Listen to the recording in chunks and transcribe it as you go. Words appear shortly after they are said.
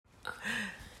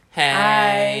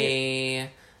Hey.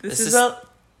 This is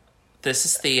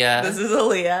Thea. This is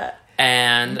Aaliyah.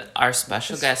 And our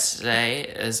special guest today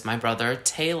is my brother,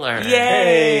 Taylor. Yay!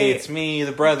 Hey, it's me,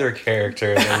 the brother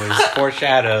character that was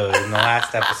foreshadowed in the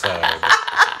last episode.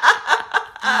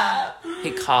 He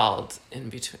called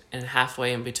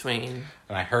halfway in between.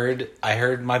 And I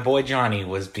heard my boy Johnny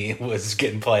was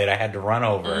getting played. I had to run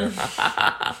over.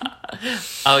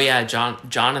 Oh yeah,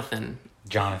 Jonathan.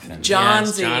 Jonathan.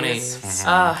 Yes, Johnny.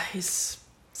 He's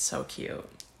so cute.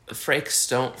 Flakes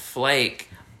don't flake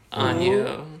on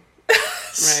you.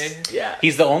 Right? Yeah.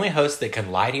 He's the only host that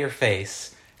can lie to your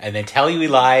face and then tell you he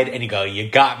lied and you go, "You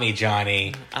got me,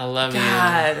 Johnny." I love you.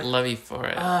 God. I love you for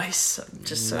it. Oh, he's so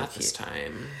Not cute. this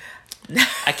time.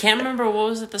 I can't remember what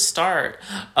was at the start.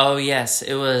 Oh yes,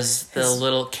 it was the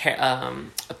little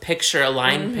a picture, a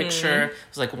line picture. It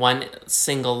was like one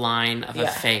single line of a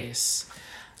face,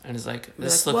 and it's like,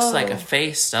 this looks like a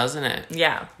face, doesn't it?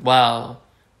 Yeah. Well,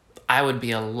 I would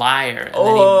be a liar, and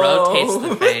then he rotates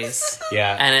the face.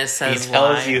 Yeah. And it says he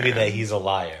tells liar. you that he's a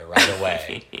liar right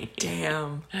away.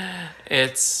 Damn.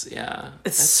 It's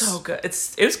so good.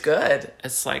 It was good.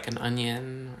 It's like an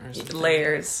onion or something.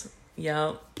 Layers.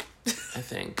 Yep. I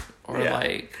think, or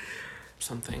like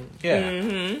something.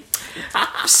 Yeah.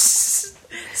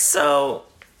 So,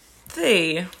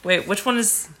 wait, which one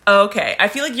is... Oh, okay. I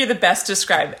feel like you're the best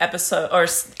described episode, or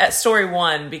at story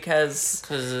one, because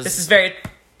this is very...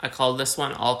 I called this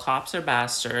one All Cops Are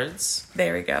Bastards.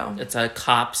 There we go. It's a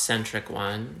cop-centric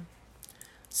one.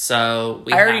 So,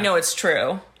 I already know it's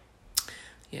true.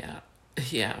 Yeah.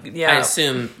 Yeah. I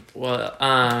assume, well,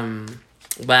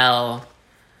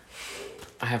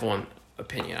 I have one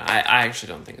opinion. I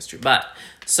actually don't think it's true. But,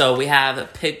 so we have a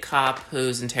pig cop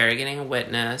who's interrogating a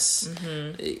witness,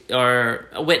 or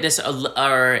a witness,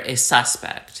 or a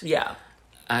suspect. Yeah.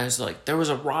 I was like, there was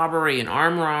a robbery, an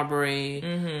armed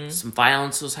robbery, some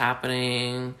violence was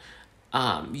happening,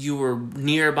 you were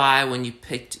nearby when you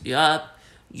picked you up,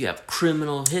 you have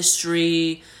criminal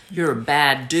history, you're a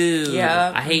bad dude,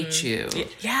 I hate you.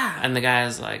 Yeah. And the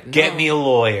guy's like, no. Get me a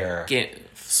lawyer.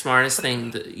 Smartest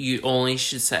thing that you only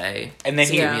should say. And then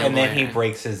he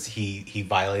breaks he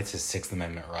violates his Sixth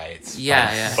Amendment rights.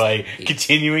 By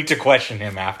continuing to question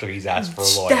him after he's asked for a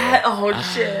lawyer.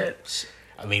 Shit.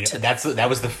 I mean, that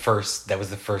was the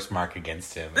first mark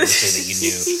against him. So that you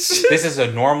knew this is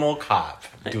a normal cop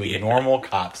doing normal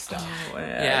cop stuff. Oh,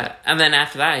 yeah, and then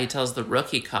after that, he tells the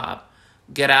rookie cop,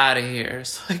 "Get out of here,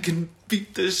 so I can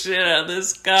beat the shit out of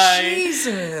this guy."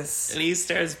 Jesus. And he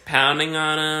starts pounding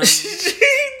on him.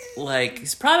 Like,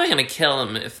 he's probably gonna kill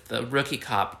him if the rookie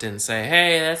cop didn't say,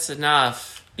 "Hey, that's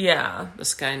enough. Yeah.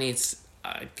 This guy needs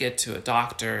get to a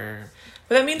doctor."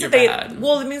 But that means You're that bad.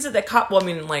 it means that the cop,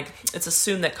 it's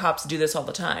assumed that cops do this all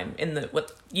the time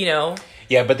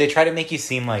Yeah, but they try to make you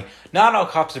seem like, not all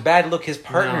cops are bad. Look, his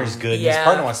partner's good. Yeah. His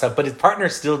partner wants stuff, but his partner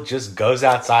still just goes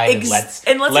outside and lets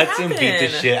him beat the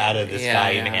shit out of this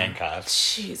guy in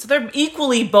handcuffs. Jeez, so they're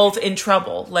equally both in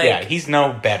trouble. Like, he's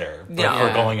no better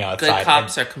for going outside. Good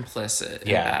cops are complicit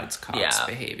in bad cops'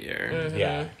 behavior. Mm-hmm.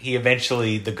 Yeah, he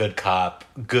eventually, the good cop,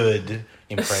 good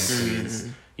in parentheses,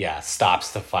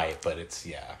 stops the fight, but it's,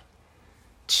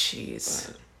 Jeez.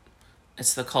 But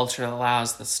it's the culture that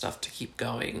allows this stuff to keep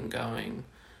going and going.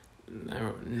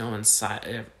 No one's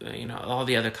all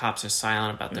the other cops are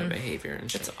silent about their behavior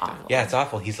and shit. It's awful. Yeah, it's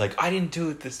awful. He's like, I didn't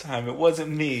do it this time. It wasn't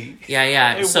me.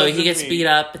 Yeah. So he gets beat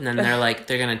up, and then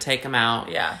they're gonna take him out.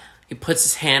 Yeah. He puts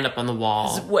his hand up on the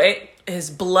wall.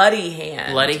 His bloody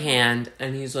hand.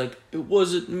 And he's like, "It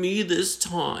wasn't me this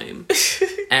time."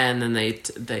 And then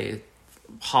they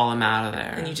haul him out of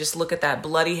there. And you just look at that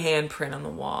bloody handprint on the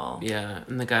wall. Yeah,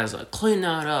 and the guy's like, "Clean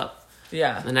that up."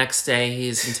 Yeah. The next day,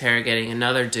 he's interrogating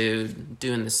another dude,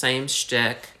 doing the same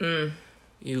shtick.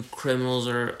 You criminals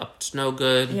are up to no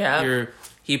good. Yeah.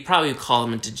 He probably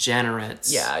called them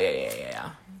degenerates.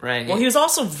 Yeah. Right. Well, he was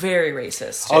also very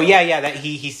racist, too. Oh, yeah. That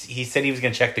he said he was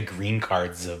going to check the green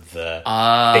cards of the...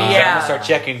 He's going to start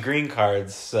checking green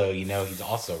cards, so, he's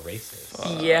also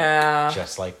racist. Yeah.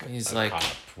 Just like a cop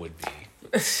would be.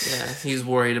 Yeah, he's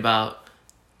worried about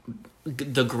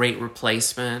the Great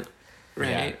Replacement, right?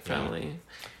 Yeah, probably.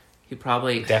 He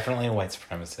probably... Definitely a white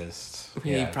supremacist.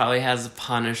 He probably has a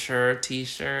Punisher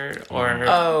t-shirt or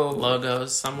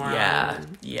logos somewhere. Yeah.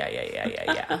 On.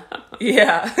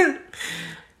 Yeah.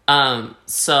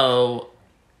 So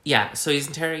he's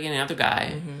interrogating another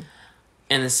guy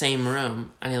in the same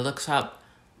room, and he looks up,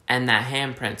 and that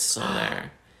handprint's still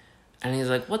there. And he's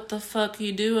like, "What the fuck are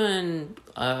you doing,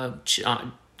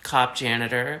 cop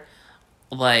janitor?"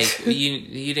 like,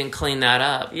 you didn't clean that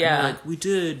up. Yeah. And like, we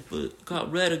did, but it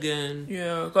got red again.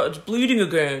 Yeah, it's bleeding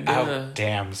again. Oh,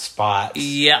 damn spots.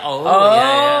 Yeah.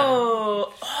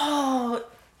 Oh.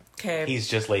 Okay. He's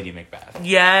just Lady Macbeth.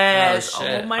 Yes.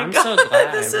 Oh my I'm God. So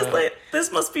glad,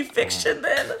 this must be fiction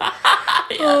then.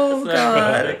 Yeah, oh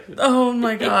God. Oh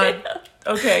my God.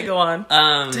 Okay, go on.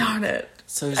 Darn it.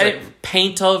 So he's like,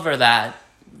 paint over that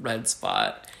red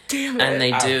spot. Damn it. And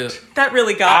they do. That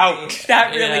really got me.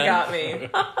 That really got me.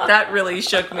 That really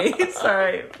shook me.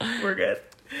 Sorry. We're good.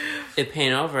 They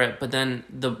paint over it, but then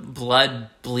the blood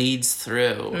bleeds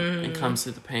through and comes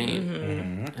through the paint.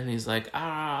 Mm-hmm. And he's like,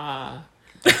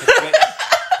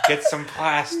 Get some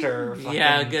plaster.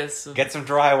 Yeah, get some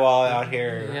drywall out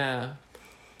here. Yeah.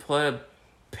 Put a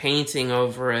painting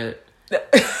over it.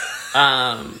 That's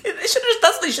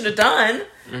what they should have done.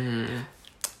 Mm-hmm.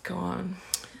 Go on.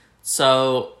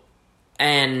 So,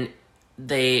 and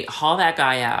they haul that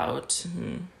guy out,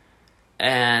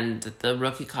 and the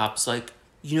rookie cop's like,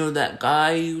 you know that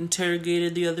guy you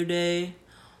interrogated the other day?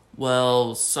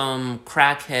 Well, some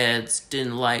crackheads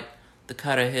didn't like the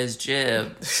cut of his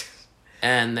jib,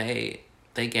 and they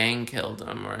gang killed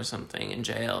him or something in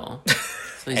jail.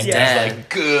 So he's dead. Like,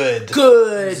 good.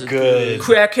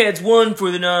 Crackheads won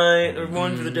for the night, or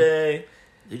won for the day.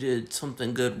 They did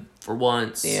something good for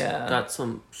once. Yeah. Got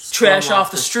some trash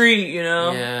off the street, you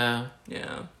know? Yeah.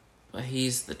 Yeah. But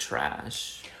he's the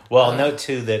trash. Well, note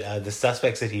too that the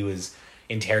suspects that he was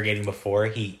interrogating before,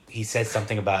 he said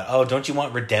something about, oh, don't you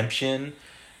want redemption?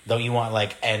 Don't you want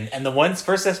like, and the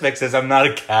first suspect says, I'm not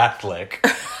a Catholic.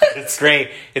 It's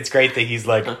great. It's great that he's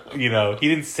like, you know, he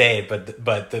didn't say it,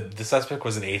 but the suspect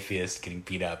was an atheist getting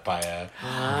beat up by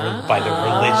the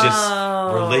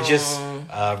religious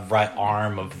right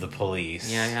arm of the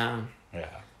police. Yeah.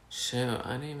 Shoot,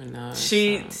 I didn't even know.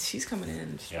 She's coming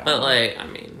in. Yeah. But like,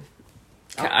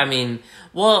 I mean,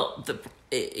 well,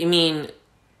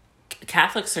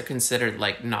 Catholics are considered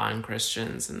like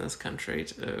non-Christians in this country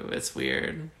too. It's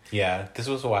weird. Yeah, this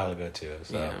was a while ago too.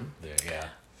 So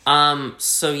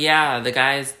So the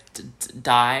guy's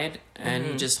died, and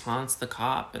he just haunts the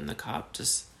cop, and the cop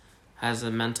just has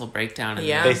a mental breakdown.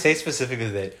 They say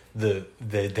specifically that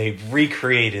they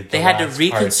recreated. They had to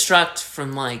reconstruct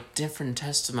from like different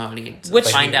testimony to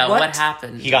find out what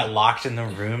happened. He got locked in the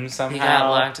room somehow. He got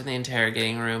locked in the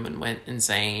interrogating room and went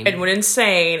insane.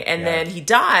 And then he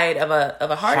died of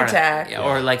a heart attack. Yeah,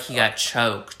 or like he got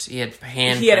choked. He had a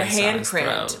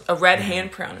handprint, a red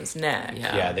handprint on his neck.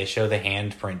 Yeah, they show the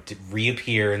handprint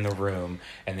reappear in the room,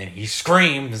 and then he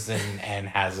screams and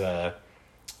has a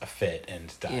fit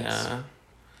and dies. Yeah.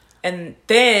 And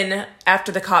then,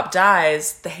 after the cop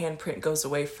dies, the handprint goes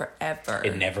away forever.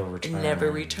 It never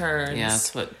returns. Yeah,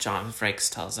 that's what John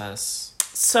Frakes tells us.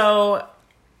 So,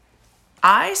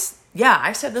 I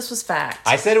said this was fact.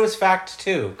 I said it was fact,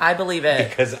 too. I believe it.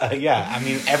 Because,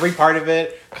 every part of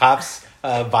it, cops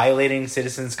violating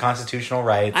citizens' constitutional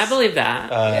rights. I believe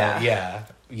that. Yeah.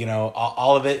 You know,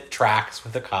 all of it tracks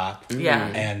with the cop. Yeah.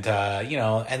 And,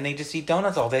 and they just eat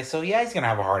donuts all day. So, he's going to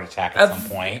have a heart attack at some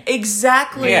point.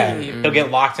 Exactly. Yeah. He'll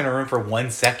get locked in a room for 1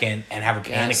 second and have a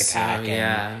panic attack.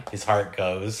 And his heart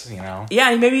goes, you know.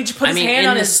 Yeah, maybe he just put his hand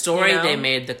on his... in the story, they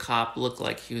made the cop look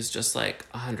like he was just like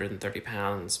 130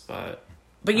 pounds, but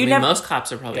most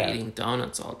cops are probably eating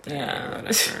donuts all day or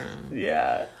whatever.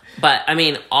 Yeah. But,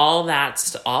 all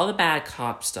the bad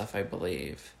cop stuff, I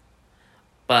believe.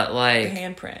 But like the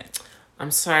handprint.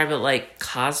 I'm sorry, but like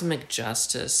cosmic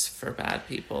justice for bad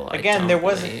people. Again, there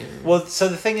wasn't. Well, so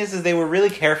the thing is they were really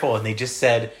careful, and they just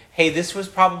said, "Hey, this was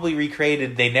probably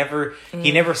recreated." They never.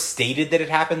 He never stated that it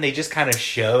happened. They just kind of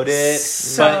showed it.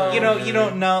 So, but you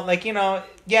don't know. Like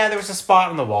there was a spot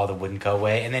on the wall that wouldn't go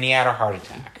away, and then he had a heart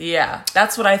attack. Yeah,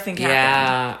 that's what I think happened.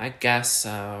 Yeah, I guess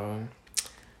so.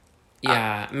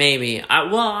 Yeah, maybe. I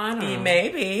don't know.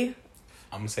 Maybe.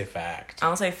 I'm going to say fact.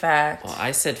 I'll say fact. Well,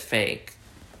 I said fake.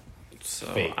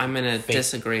 So I'm going to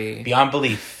disagree. Beyond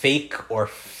belief, fake or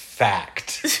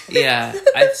fact? Yeah,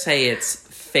 I'd say it's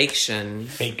fiction.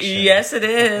 Yes, it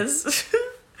is.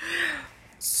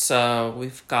 So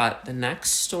we've got the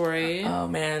next story. Oh,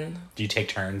 man. Do you take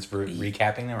turns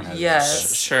recapping them? Or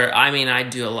yes. Sure. I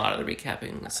do a lot of the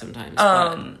recapping sometimes,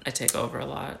 but I take over a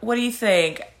lot. What do you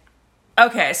think?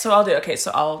 Okay, so I'll do... Okay,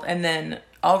 so I'll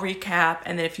recap,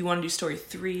 and then if you want to do story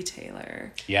 3,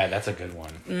 Taylor. Yeah, that's a good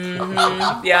one.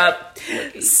 Mm-hmm. Yep.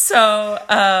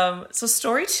 So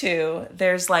story 2,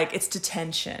 there's it's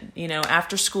detention.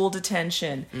 After school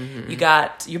detention. Mm-hmm. You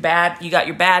got your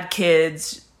bad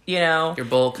kids. Your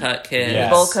bowl cut kids.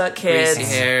 Yes. Bowl cut kids.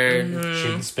 Greasy hair. Mm-hmm.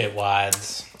 Shooting spit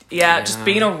wads. Yeah, just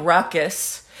being a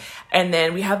ruckus. And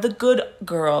then we have the good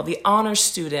girl, the honor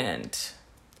student.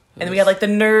 And then we got like the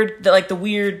nerd, the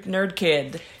weird nerd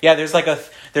kid. Yeah,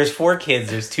 there's 4 kids.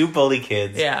 There's 2 bully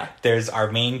kids. Yeah. There's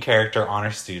our main character,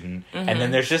 honor student, and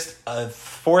then there's just a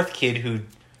 4th kid who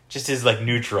just is like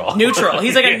neutral. Neutral.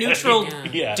 He's like a neutral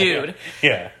Yeah. dude.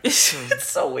 Yeah. It's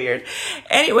so weird.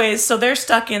 Anyways, so they're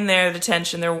stuck in their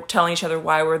detention. They're telling each other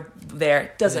why we're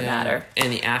there. Doesn't matter. In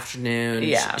the afternoon.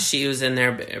 Yeah. She was in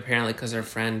there apparently because her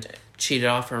friend cheated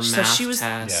off her math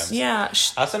test. Yeah.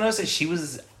 I also noticed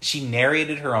that she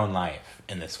narrated her own life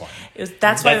in this one.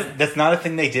 That's not a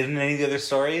thing they did in any of the other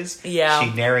stories. Yeah.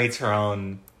 She narrates her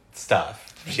own stuff.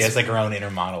 She has like her own inner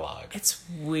monologue. It's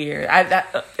weird.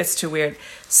 It's too weird.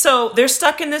 So they're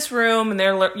stuck in this room and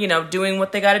they're doing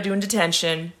what they got to do in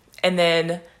detention, and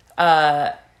then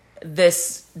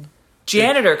this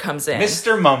janitor comes in,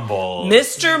 Mr. Mumbles.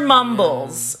 Mr.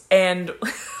 Mumbles, and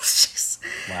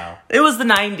wow, it was the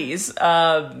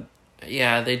 90s.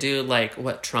 Yeah, they do like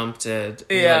what Trump did.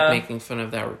 Yeah, like making fun of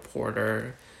that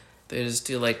reporter. They just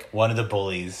do like one of the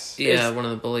bullies. Yeah, one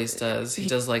of the bullies does. He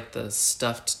does like the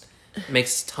stuffed.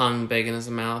 Makes his tongue big in his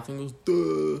mouth and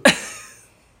goes,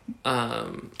 duh.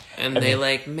 And they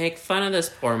like make fun of this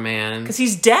poor man because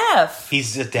he's deaf.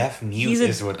 He's a deaf mute,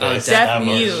 is what they deaf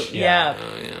mute. Yeah.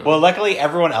 Oh, yeah. Well, luckily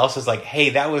everyone else is like,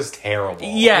 "Hey, that was terrible."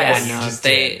 Yes. Yeah, no,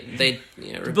 they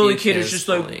the bully kid is just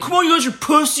like, "Come on, you guys are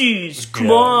pussies. Come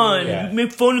on,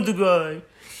 make fun of the guy."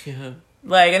 Yeah.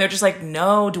 Like, and they're just like,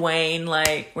 "No, Dwayne,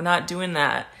 like we're not doing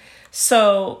that."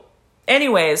 So.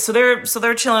 Anyways, so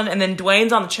they're chilling, and then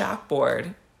Dwayne's on the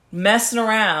chalkboard messing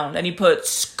around, and he put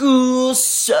 "school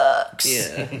sucks."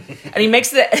 Yeah, and he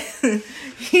makes the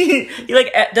he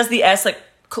like does the S like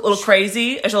a little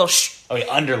crazy. There's a little shh. Oh, he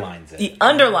underlines it. He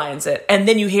underlines it, and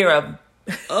then you hear a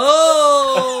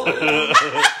oh.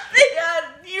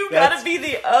 you gotta be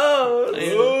the O.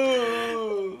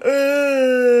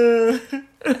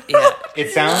 Yeah,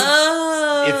 it sounds.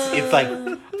 It's like.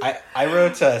 I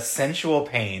wrote sensual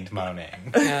pained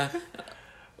moaning. Yeah.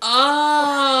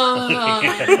 Oh.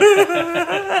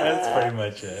 That's pretty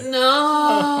much it.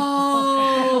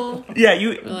 No. Yeah,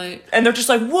 and they're just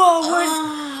like,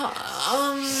 whoa.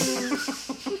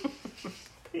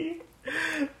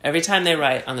 Every time they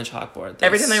write on the chalkboard,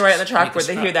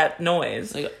 they hear that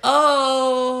noise. Like,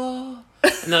 oh.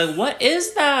 And they're like, what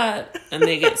is that? And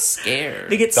they get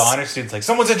scared. The honor student's like,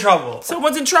 someone's in trouble.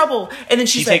 And then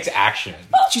she takes action.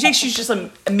 She's just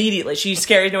immediately. She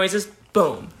scary noises.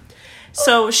 Boom.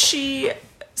 So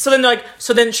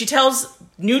then she tells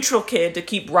neutral kid to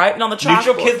keep writing on the chalkboard.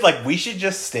 Neutral kid's like, we should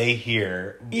just stay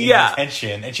here in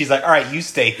detention. And she's like, all right, you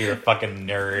stay here, fucking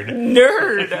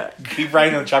nerd. Keep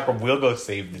writing on the chalkboard. We'll go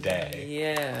save the day.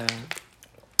 Yeah.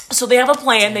 So they have a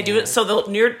plan. They do it.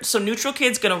 So neutral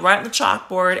kid's gonna write on the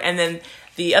chalkboard, and then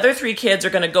the other 3 kids are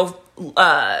gonna go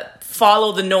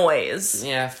follow the noise.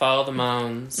 Yeah, follow the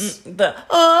moans. The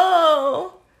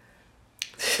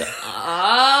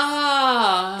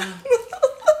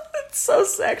it's so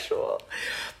sexual.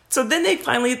 So then they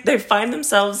find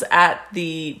themselves at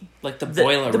the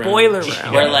boiler room. Boiler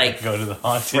room. Where like go to the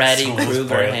haunted Freddy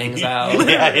Krueger hangs out.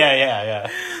 Yeah.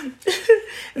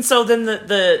 And so then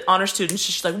the honor student's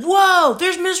just like, whoa,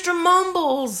 there's Mr.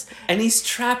 Mumbles. And he's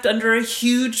trapped under a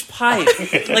huge pipe.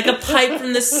 Like a pipe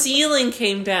from the ceiling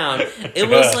came down. It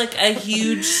was like a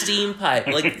huge steam pipe.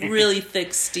 Like really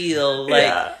thick steel.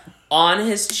 Like on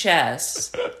his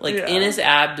chest. Like in his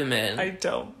abdomen.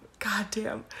 God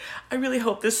damn. I really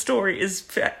hope this story is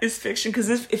fiction. Because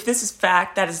if this is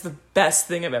fact, that is the best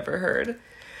thing I've ever heard.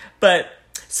 But,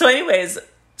 so anyways,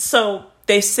 so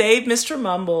they save Mr.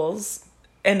 Mumbles.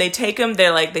 And they take him,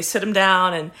 they sit him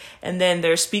down, and then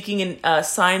they're speaking in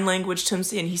sign language to him,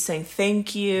 and he's saying,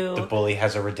 thank you. The bully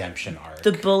has a redemption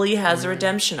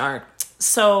arc.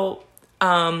 So,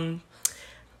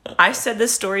 I said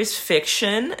this story is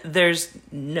fiction. There's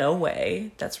no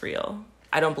way that's real.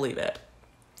 I don't believe it.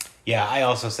 Yeah, I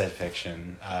also said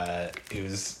fiction.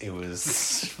 It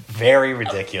was very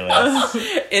ridiculous.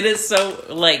 It is so,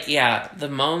 the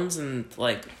moans and,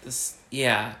 this,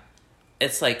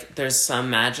 it's like there's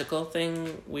some magical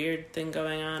weird thing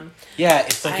going on. Yeah,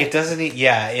 it's like it doesn't.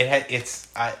 It's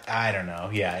I don't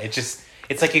know. Yeah, it's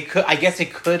like it could. I guess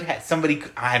it could have somebody.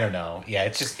 I don't know. Yeah,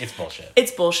 it's bullshit.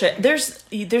 It's bullshit. There's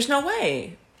no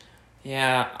way.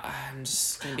 Yeah, I'm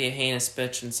just gonna be a heinous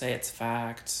bitch and say it's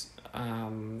fact.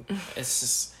 It's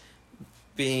just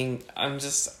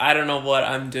I don't know what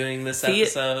I'm doing this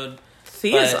episode.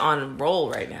 Thea's on roll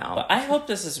right now. But I hope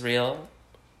this is real.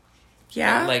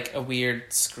 Yeah. Like a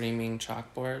weird screaming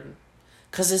chalkboard.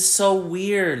 Because it's so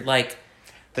weird. Like,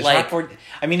 The chalkboard.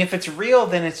 I mean, if it's real,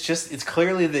 then it's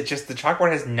clearly that just the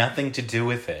chalkboard has nothing to do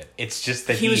with it. It's just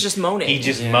that he was just moaning. He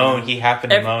just moaned. He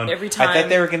happened to moan every time. I thought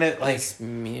they were gonna like it's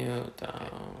mute though,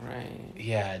 right?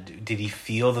 Yeah. Did he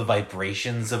feel the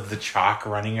vibrations of the chalk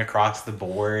running across the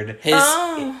board?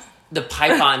 The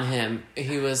pipe on him.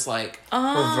 He was like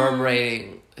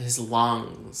reverberating his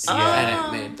lungs, and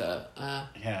it made the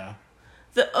yeah.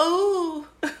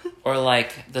 Or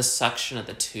like the suction of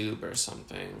the tube or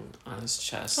something on his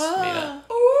chest made a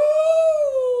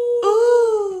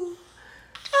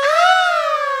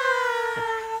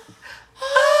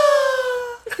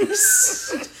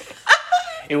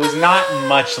It was not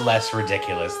much less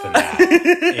ridiculous than that.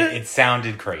 It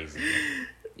sounded crazy.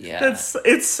 Yeah.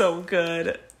 It's so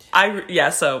good.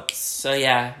 So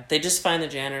yeah, they just find the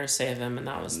janitor, save him, and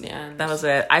that was the end. That was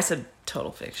it. I said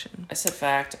total fiction. I said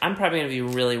fact. I'm probably going to be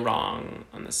really wrong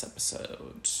on this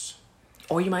episode.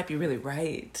 Or you might be really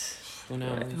right. Who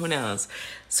knows? Who knows?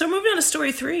 So moving on to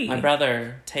story 3. My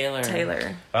brother,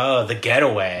 Taylor. Oh, the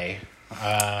getaway.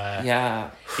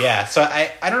 Yeah. So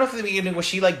I don't know if at the beginning was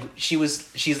she's like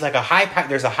there's a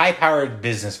high powered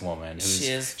businesswoman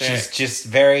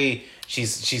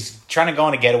she's trying to go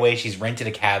on a getaway. She's rented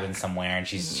a cabin somewhere and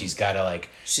she's got to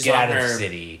get out of the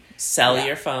city.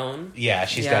 Cellular phone. Yeah,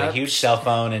 she's got a huge cell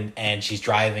phone and she's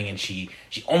driving and she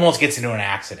almost gets into an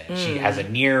accident. She has a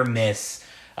near miss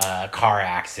car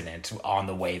accident on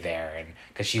the way there, and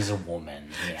because she's a woman,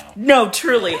 No,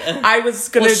 truly, I was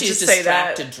gonna just say that. She's a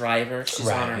distracted driver. She's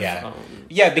on her phone.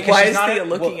 Yeah, because why she's is Thea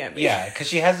looking at me? Yeah, because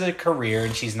she has a career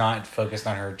and she's not focused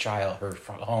on her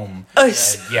home.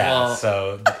 Well,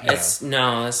 so it's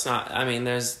not. I mean,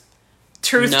 there's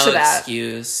truth to that.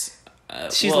 Excuse.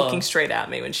 She's looking straight at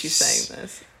me when she's saying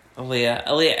this. Aaliyah,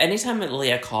 anytime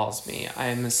Aaliyah calls me,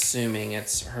 I'm assuming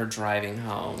it's her driving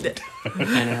home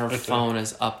and her phone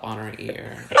is up on her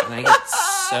ear. And I get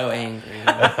so angry.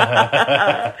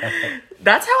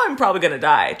 That's how I'm probably going to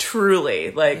die,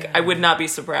 truly. I would not be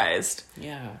surprised.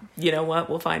 Yeah. You know what?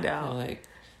 We'll find out. I'll,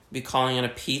 be calling in a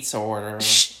pizza order.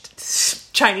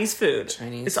 Chinese food.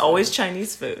 It's always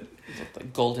Chinese food. The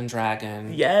Golden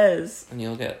Dragon. Yes. And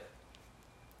you'll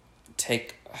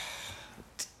take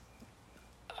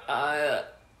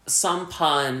some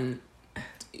pun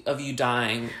of you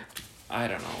dying. I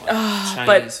don't know.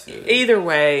 Chinese food. Either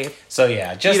way. So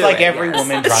yeah, just like every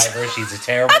woman driver, she's a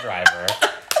terrible driver.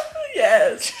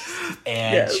 Yes.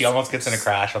 And she almost gets in a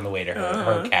crash on the way to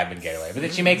her cabin getaway. But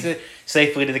then she makes it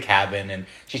safely to the cabin and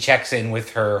she checks in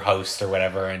with her host or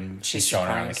whatever and she's showing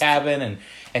her around the cabin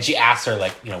and she asks her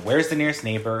where's the nearest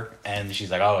neighbor? And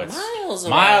she's like, oh, it's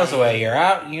miles away. You're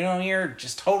out, you're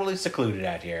just totally secluded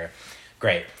out here.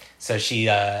 Great. So she...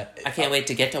 I can't wait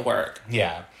to get to work.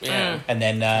 Yeah. And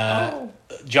then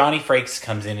Johnny Frakes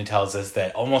comes in and tells us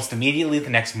that almost immediately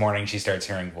the next morning she starts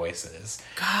hearing voices.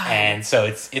 God. And so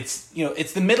it's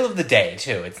the middle of the day,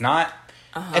 too. It's not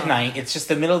at night. It's just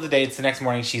the middle of the day. It's the next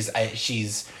morning. She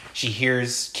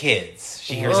hears kids.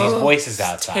 She hears these voices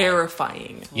outside.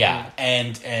 Terrifying. Yeah.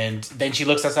 And then she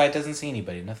looks outside, doesn't see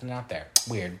anybody. Nothing out there.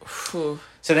 Weird.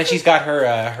 So then she's got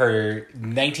her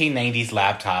 1990s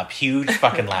laptop, huge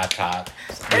fucking laptop,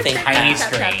 with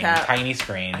tiny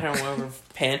screen. I don't know, we're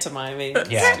pantomiming.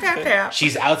 Yeah.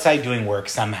 She's outside doing work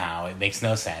somehow. It makes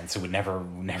no sense. It would never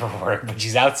work. But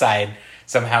she's outside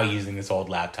somehow using this old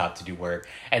laptop to do work.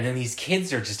 And then these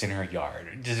kids are just in her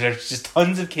yard. There's just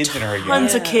tons of kids in her yard.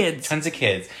 Tons of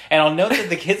kids. And I'll note that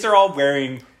the kids are all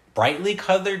wearing brightly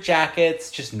colored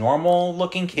jackets, just normal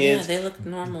looking kids. Yeah, they look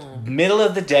normal. Middle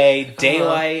of the day,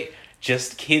 daylight,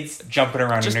 just kids jumping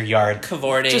around in their yard.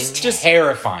 Cavorting. Just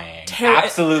terrifying.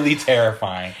 Absolutely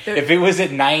terrifying. If it was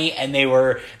at night and they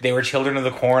were Children of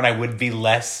the Corn, I would be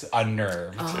less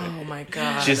unnerved. Oh my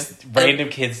God. Just random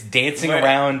kids dancing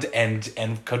around and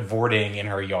cavorting in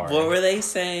her yard. What were they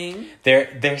saying?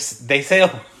 They say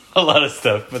a lot of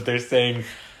stuff, but they're saying,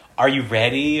 are you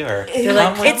ready? Or they're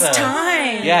like, it's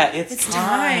time. Yeah, it's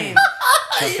time.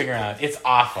 Jumping around. It's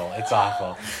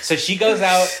awful. So she goes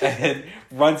out and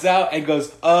runs out and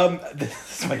goes,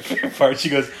 this is my favorite part. She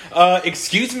goes,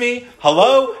 excuse me,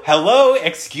 hello,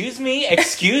 excuse me,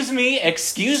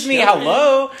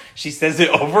 hello. She says it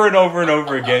over and over and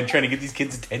over again, trying to get these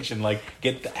kids' attention.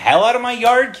 Get the hell out of my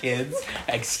yard, kids.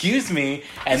 Excuse me.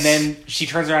 And then she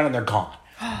turns around and they're gone.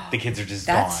 The kids are just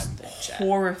gone. That's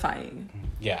horrifying.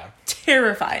 Yeah.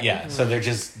 Terrifying. Yeah, so they're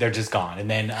just gone. And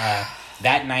then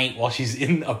that night, while she's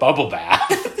in a bubble bath,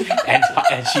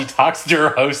 and she talks to her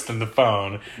host on the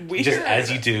phone, Weird. just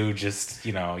as you do, she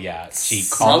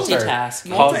calls multitask.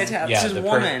 her... Multitask. She's a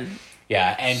woman.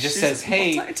 Yeah, and just says,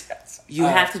 hey... You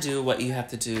have to do what you have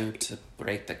to do to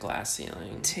break the glass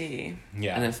ceiling. Tea.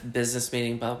 Yeah. And if business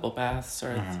meeting bubble baths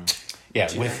or...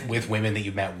 Yeah, with women that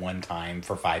you met one time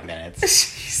for 5 minutes.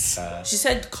 She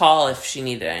said call if she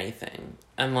needed anything.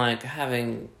 I'm like,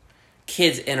 having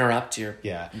kids interrupt your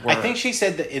work. I think she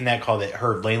said that in that call that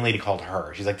her landlady called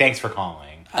her. She's like, thanks for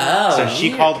calling. Oh. So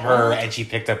she called her and she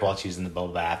picked up while she was in the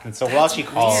bubble bath. And so while she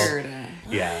called...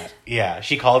 Yeah,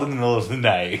 she called in the middle of the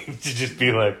night to just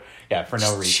be like... Yeah, for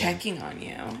no reason. Checking on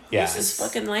you. Yeah. Who's this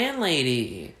fucking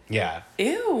landlady? Yeah.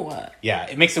 Ew. Yeah,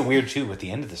 it makes it weird, too, with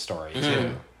the end of the story, too.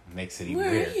 It makes it even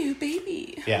weird. Where are you,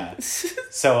 baby? Yeah.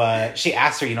 So she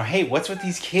asked her, hey, what's with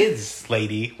these kids,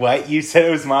 lady? What? You said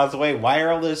it was miles away. Why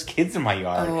are all those kids in my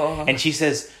yard? Oh. And she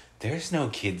says, there's no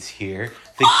kids here.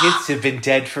 The kids have been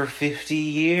dead for 50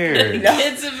 years.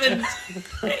 Kids have been...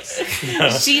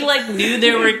 She, knew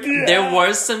there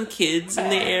were some kids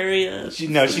in the area. She's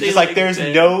just like, there's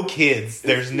no kids.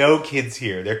 There's no kids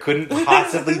here. There couldn't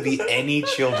possibly be any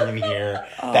children here.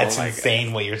 That's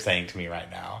insane what you're saying to me right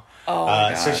now. Oh,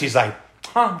 my God. So she's like,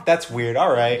 that's weird.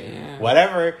 All right,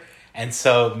 whatever. And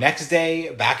so next day,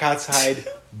 back outside,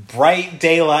 bright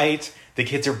daylight, the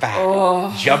kids are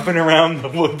back, jumping around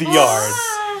the yard.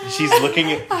 She's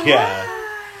looking at,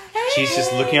 she's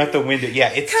just looking out the window. Yeah,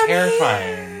 it's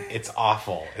terrifying. It's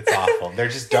awful. It's awful. They're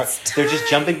just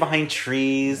jumping behind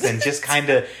trees and just kind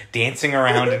of dancing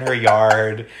around in her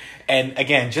yard. And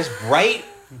again, just bright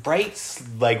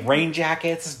rain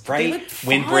jackets, bright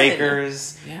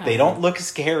windbreakers. Yeah. They don't look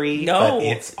scary, but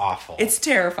it's awful. It's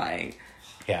terrifying.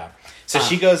 Yeah. So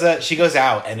she goes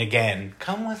out, and again,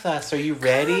 come with us. Are you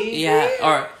ready? Yeah.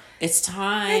 Or it's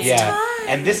time. It's time.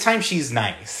 And this time she's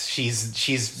nice.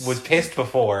 She's was pissed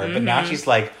before, but now she's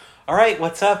like, all right,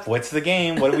 what's up? What's the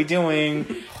game? What are we doing?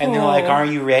 And they're like, are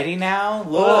you ready now?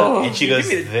 Look. And she goes,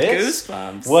 this?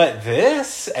 Goosebumps. What,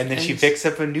 this? And then she picks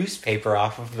up a newspaper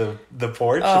off of the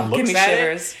porch and looks at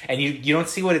it. And you don't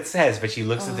see what it says, but she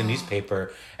looks at the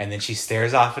newspaper, and then she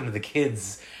stares off into the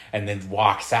kids and then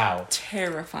walks out.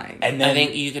 Terrifying. And then, I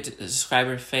think you could describe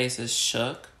her face as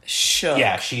shook.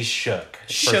 Yeah, she's shook.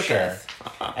 For sure.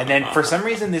 And then for some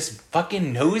reason, this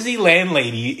fucking nosy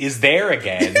landlady is there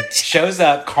again. Shows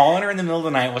up, calling her in the middle of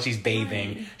the night while she's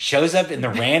bathing. Shows up in the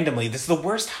randomly. This is the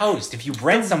worst host. If you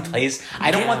rent someplace,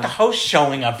 I don't want the host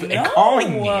showing up and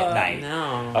calling me at night.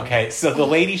 No. Okay, so the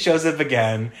lady shows up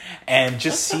again and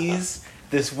just sees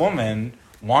this woman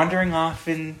wandering off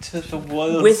into the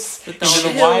woods, with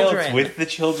the wilds with the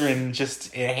children,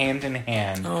 just hand in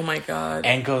hand. Oh my God!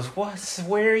 And goes,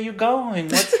 where are you going?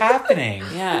 What's happening?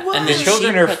 Yeah, and the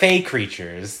children are fey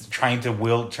creatures trying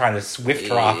to swift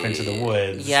her off into the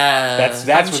woods. Yeah,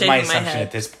 that's was my assumption at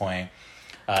this point.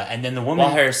 And then the woman,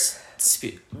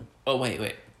 oh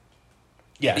wait.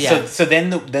 Yeah. So then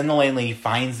the landlady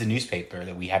finds the newspaper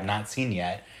that we have not seen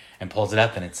yet and pulls it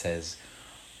up, and it says,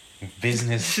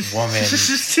 businesswoman,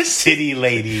 city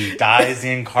lady dies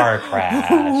in car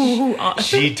crash.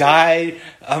 She died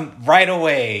right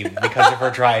away because of her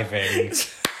driving.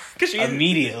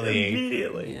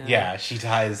 Immediately. Yeah, she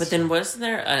dies. But then wasn't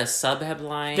there a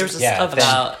sub-headline? There's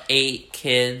about 8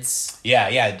 kids.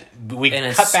 Yeah. We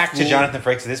cut back to Jonathan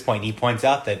Frakes at this point. He points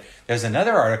out that there's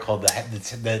another article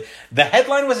that the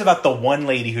headline was about the one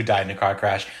lady who died in a car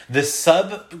crash. The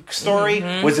sub-story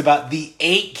was about the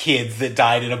 8 kids that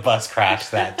died in a bus crash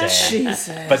that day.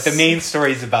 Jesus. But the main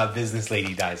story is about business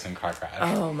lady dies in a car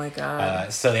crash. Oh my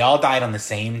God. So they all died on the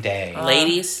same day.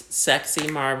 Ladies, sexy,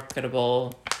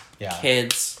 marketable. Yeah.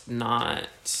 Kids, not.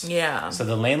 Yeah. So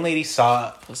the landlady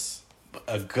saw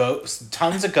a ghost,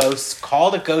 tons of ghosts,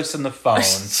 called a ghost on the phone,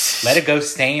 let a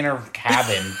ghost stay in her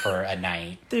cabin for a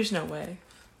night. There's no way.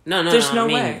 No, There's no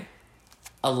way.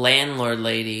 A landlord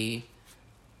lady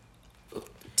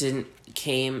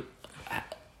came.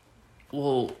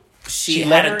 Well, she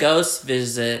had a ghost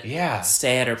visit. Yeah.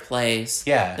 Stay at her place.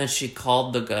 Yeah. Then she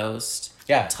called the ghost.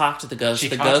 Yeah. Talked to the ghost.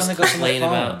 The ghost complained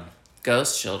about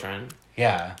ghost children.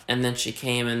 Yeah. And then she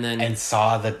came and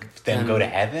saw them go to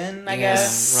heaven, I guess.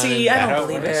 See, I don't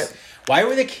believe it. Why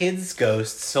were the kids'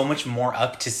 ghosts so much more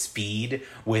up to speed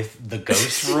with the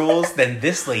ghost rules than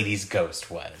this lady's ghost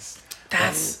was?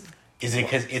 Is it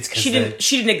because she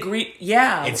didn't agree?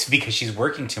 Yeah. It's because she's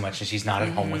working too much and she's not at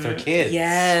home with her kids.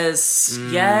 Yes.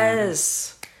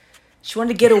 Yes. She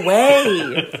wanted to get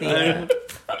away.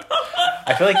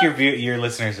 I feel like your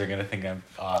listeners are gonna think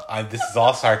this is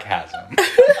all sarcasm.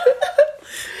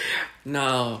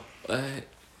 No.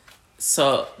 She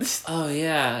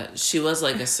was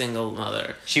like a single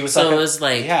mother. She was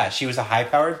she was a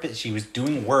high-powered, but she was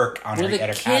doing work on her at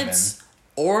her cabin. Kids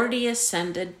already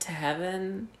ascended to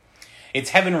heaven? it's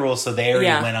heaven rules, so they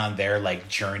already went on their like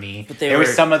journey. But there were,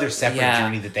 was some other separate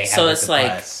journey that they had. So with it's the like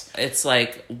bus. it's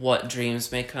like what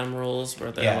dreams may come rules,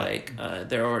 where they're like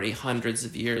they're already hundreds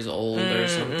of years old or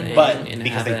something. But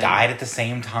because they died at the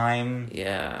same time.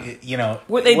 Yeah. You know,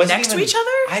 were they next to each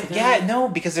other? No,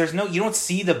 because there's no. You don't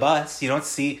see the bus. You don't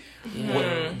see.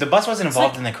 The bus wasn't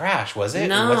involved in the crash, was it?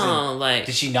 No,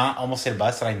 did she not almost hit a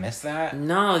bus? Did I miss that?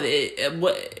 No,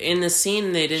 in the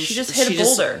scene they didn't. She just hit a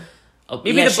boulder.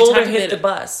 Maybe the boulder hit the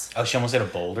bus. Oh, she almost hit a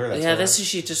boulder? That's what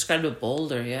she described a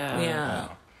boulder, Yeah.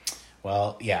 Oh.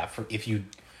 Well, yeah,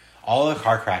 all the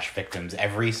car crash victims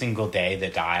every single day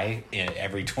that die in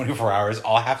every 24 hours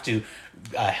all have to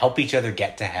help each other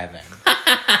get to heaven.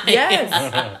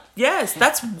 Yes. Yes,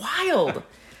 that's wild.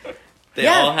 They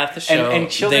all have to show and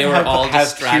children they were all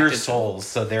have pure distracted. souls,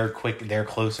 so they're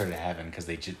closer to heaven because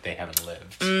they haven't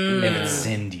lived. They haven't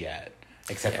sinned yet,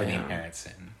 except for the inherent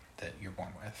sin that you're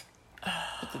born with.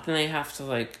 But then they have to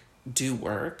like do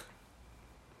work.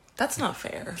 That's not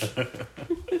fair.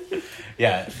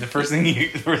 Yeah, the first thing you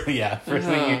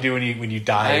do when you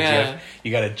die is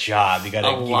you got a job. You got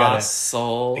a lost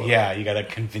soul. Yeah, you got to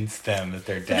convince them that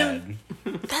they're dead.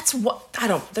 That's what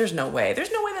there's no way.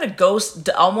 There's no way that a ghost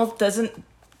almost doesn't.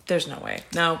 There's no way.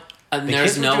 No.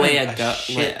 There's no way a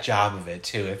shit job of it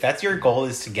too. If that's your goal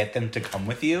is to get them to come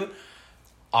with you,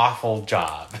 awful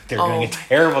job. They're doing a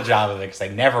terrible job of it because I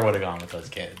never would have gone with those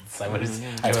kids. I would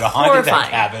have haunted that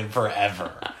cabin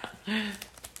forever.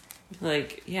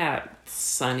 Like,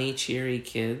 sunny, cheery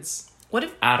kids. What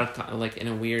if in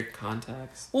a weird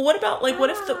context? Well, what about what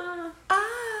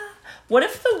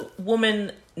if the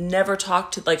woman never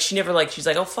talked to she's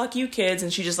like, oh fuck you kids,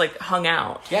 and she just hung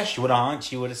out? Yeah, she would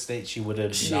have stayed. She would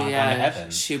have not gone to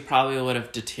heaven. She probably would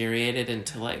have deteriorated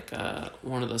into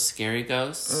one of those scary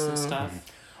ghosts and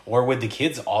stuff. Or would the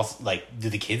kids also do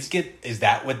the kids get? Is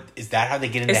that how they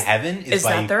get into heaven? Is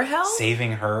that their hell?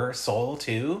 Saving her soul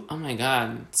too? Oh my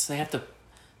god! So they have to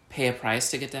pay a price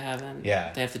to get to heaven.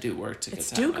 Yeah, they have to do work to get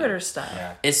to heaven. It's do-gooder stuff.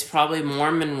 Yeah. It's probably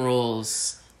Mormon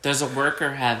rules. There's a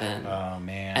worker heaven. Oh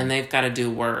man! And they've got to do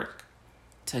work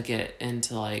to get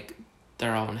into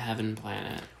their own heaven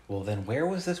planet. Well, then where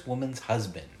was this woman's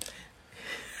husband?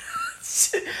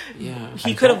 Yeah,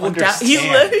 he could have looked out.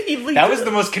 That was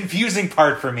the most confusing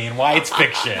part for me, and why it's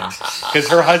fiction, because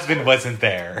her husband wasn't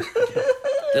there.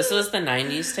 This was the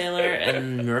 90s, Taylor,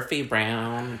 and Murphy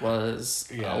Brown was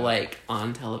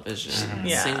on television. Mm-hmm.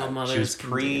 Yeah. Single mothers. She was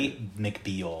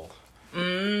pre-McBeal.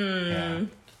 Yeah.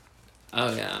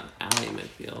 Oh yeah, Ally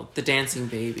McBeal, the dancing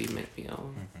baby McBeal.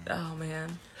 Mm-hmm. Oh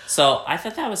man. So I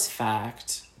thought that was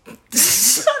fact.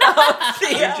 Shut up,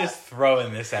 Thea. You're just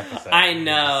throwing this episode. I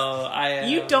know.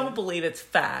 You don't believe it's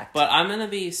fact. But I'm gonna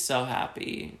be so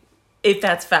happy if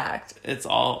that's fact. It's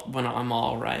all when I'm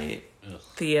all right.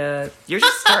 Thea, you're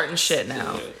just starting shit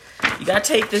now. You gotta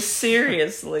take this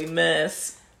seriously,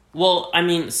 miss. Well, I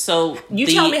mean, so you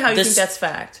tell me how you think that's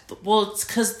fact. Well, it's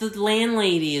because the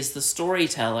landlady is the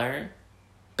storyteller.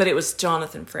 But it was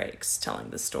Jonathan Frakes telling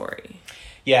the story.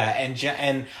 Yeah,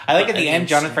 and I like at the end,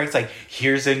 Jonathan Frakes like,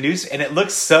 here's a news, and it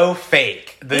looks so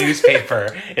fake, the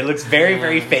newspaper. It looks very,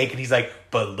 very fake, and he's like,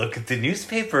 but look at the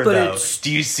newspaper, though.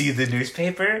 Do you see the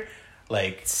newspaper?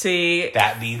 See?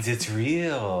 That means it's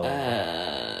real.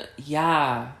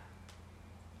 Yeah.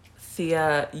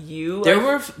 Thea, There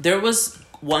were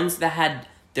ones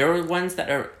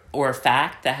that were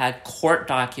fact that had court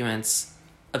documents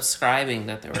ascribing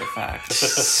that they were facts.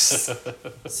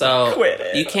 So quit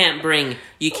it.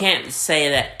 You can't say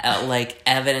that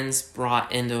evidence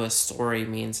brought into a story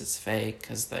means it's fake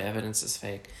because the evidence is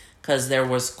fake, because there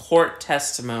was court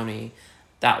testimony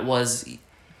that was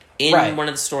in one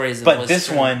of the stories. But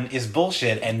this one is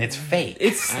bullshit and it's fake.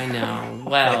 I know.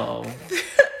 Well,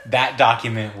 that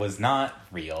document was not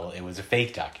real. It was a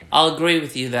fake document. I'll agree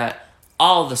with you that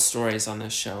all the stories on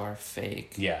this show are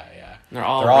fake. Yeah. They're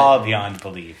all beyond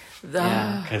belief.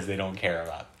 Yeah. Because they don't care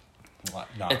about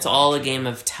it's all a game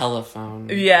of telephone.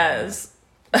 Yes.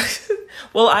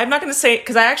 Well, I'm not going to say it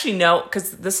because I actually know,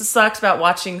 because this sucks about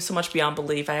watching so much beyond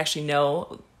belief. I actually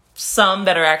know some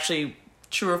that are actually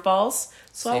true or false.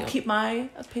 So I'll keep my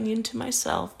opinion to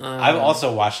myself. I've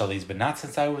also watched all these, but not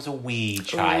since I was a wee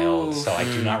child, so I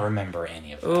do not remember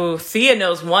any of them. Ooh, Thea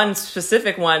knows one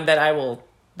specific one that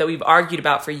we've argued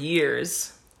about for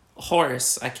years.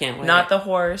 Horse, I can't wait. Not the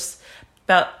horse.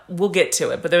 We'll get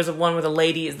to it, but there's one with a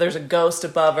lady. There's a ghost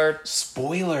above her.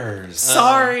 Spoilers.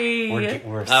 Sorry.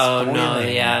 We're spoiling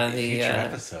the future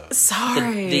episode.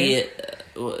 Sorry.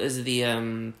 Is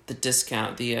the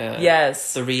discount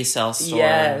yes, the resale store,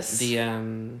 yes, the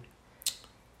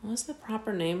What's the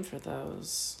proper name for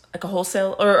those? Like a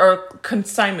wholesale or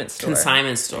consignment store.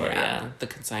 Consignment store, yeah. The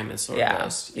consignment store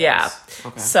ghost. Yes. Yeah.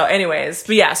 Okay. So anyways,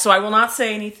 but yeah, so I will not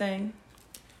say anything.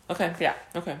 Okay. Yeah.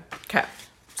 Okay. Okay.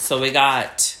 So we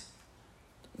got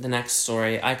the next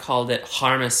story. I called it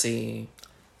Pharmacy.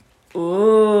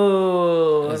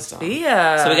 Ooh,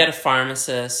 Thea. So we got a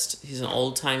pharmacist. He's an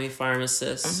old-timey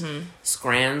pharmacist. Mm-hmm. His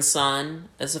grandson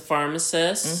is a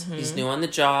pharmacist. Mm-hmm. He's new on the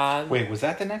job. Wait, was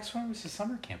that the next one? Was the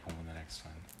summer camp one the next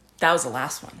one? That was the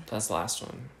last one. That's the last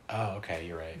one. Oh, okay,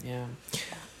 you're right. Yeah.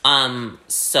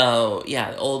 So,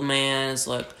 yeah, the old man is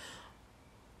like,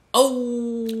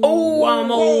 I'm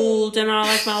old and I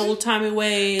like my old-timey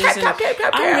ways. And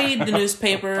I read the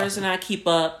newspapers and I keep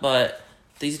up, but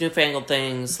these newfangled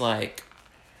things, like...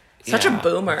 Such a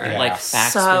boomer. Yeah. Like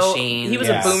fax machines. He was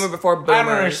a boomer before boomers. I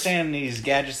don't understand these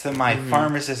gadgets that my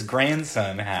pharmacist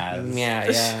grandson has.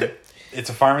 Yeah. It's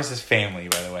a pharmacist family,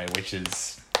 by the way, which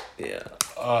is... Yeah.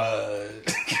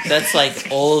 That's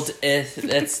like old...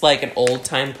 It's like an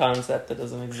old-time concept that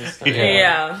doesn't exist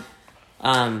anymore.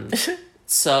 Yeah.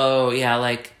 So, yeah,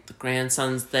 like, the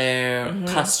grandson's there. Mm-hmm.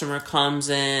 Customer comes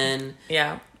in.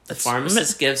 Yeah. The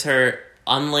pharmacist gives her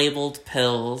unlabeled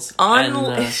pills. And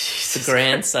the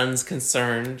grandson's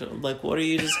concerned. Like, what are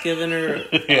you just giving her?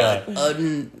 Yeah.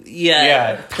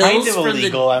 Kind of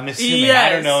illegal, I'm assuming.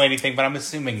 Yes. I don't know anything, but I'm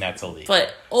assuming that's illegal.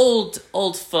 But old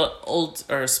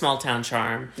or small town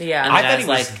charm. Yeah. I thought he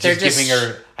was giving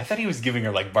her... I thought he was giving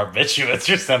her, like,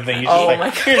 barbiturates or something. He's just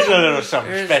like, here's a little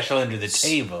something special under the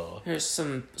table. Here's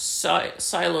some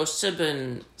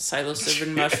psilocybin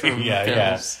mushroom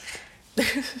pills.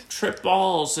 Trip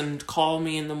balls and call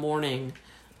me in the morning.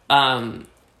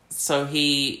 So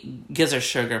he gives her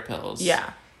sugar pills.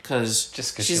 Yeah. Because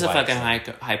she's a fucking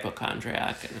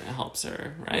hypochondriac and it helps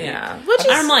her, right? Yeah.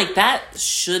 I'm like, that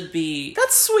should be...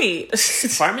 That's sweet.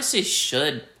 Pharmacies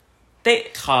should...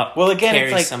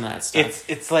 carry like, some of that stuff.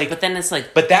 It's like... But then it's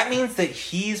like... But that means that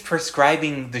he's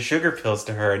prescribing the sugar pills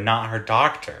to her, not her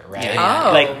doctor, right? Yeah.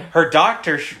 Oh. Like, her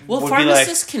doctor would be like...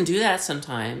 pharmacists can do that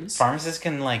sometimes. Pharmacists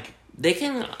can, like... They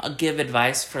can give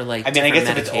advice for, like, I mean, I guess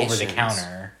if it's over the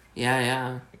counter.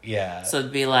 Yeah. Yeah. So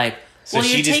it'd be like... So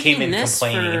she just came in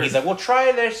complaining, and he's like, well,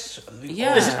 try this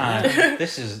this time.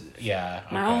 This is,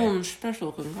 my own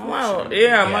special concoction. Wow,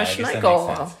 my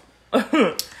schnickel.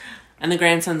 And the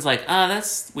grandson's like, oh,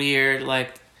 that's weird,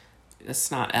 like, it's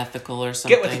not ethical or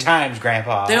something. Get with the times,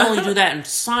 Grandpa. They only do that in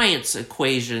science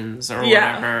equations or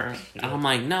whatever. And I'm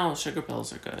like, no, sugar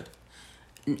pills are good.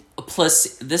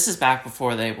 Plus, this is back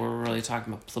before they were really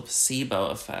talking about placebo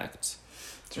effect.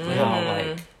 It's really how,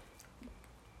 like,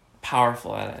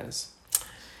 powerful that is.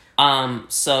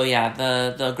 So yeah,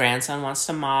 the grandson wants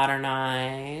to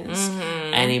modernize,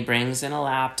 and he brings in a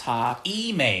laptop.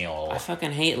 Email. I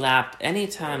fucking hate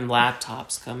anytime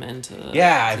laptops come into the...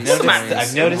 Yeah,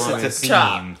 I've noticed it's a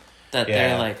theme. That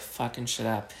they're like fucking shit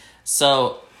up.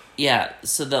 So, yeah,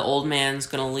 so the old man's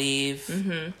gonna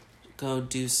leave, go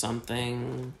do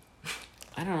something.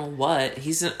 I don't know what.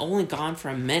 He's only gone for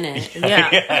a minute.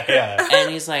 Yeah.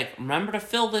 And he's like, remember to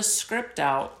fill this script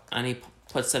out. And he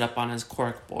puts it up on his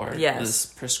cork board. Yes. This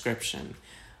prescription.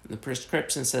 And the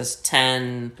prescription says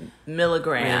 10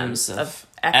 milligrams of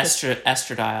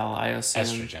estradiol, I assume.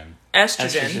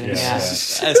 Estrogen. Yeah.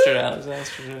 Estradiol is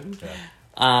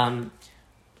estrogen.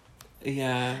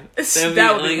 Yeah.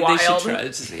 That would be wild.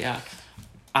 They should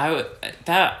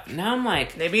try. Now I'm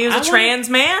like... Maybe he was a trans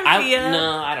man?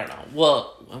 No, I don't know.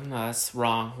 Well, no, that's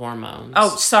wrong. Hormones.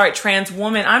 Oh, sorry, trans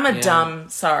woman. I'm a dumb...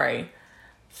 Sorry.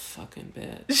 Fucking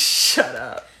bitch. Shut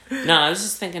up. No, I was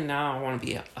just thinking now I want to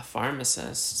be a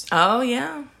pharmacist. Oh,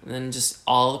 yeah. And then just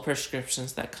all the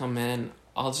prescriptions that come in,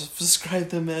 I'll just prescribe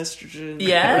them estrogen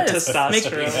or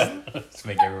testosterone. Let's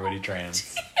make everybody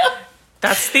trans.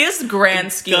 That's this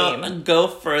grand scheme. Go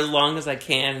for as long as I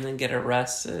can and then get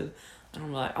arrested. And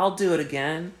I'm like, I'll do it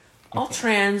again. I'll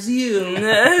trans you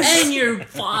and your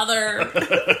father.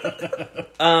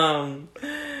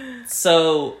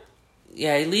 So...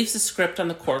 Yeah, he leaves the script on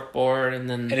the corkboard, and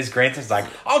then... And his grandson's like,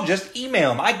 I'll just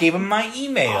email him. I gave him my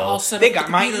email. They got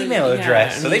my email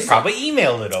address, so they probably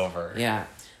emailed it over. Yeah.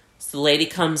 So the lady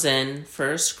comes in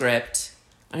for a script,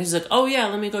 and he's like, oh, yeah,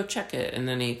 let me go check it. And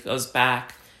then he goes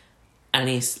back, and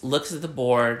he looks at the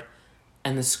board,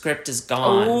 and the script is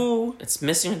gone. Oh. It's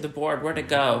missing the board. Where'd it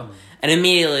go? And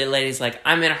immediately the lady's like,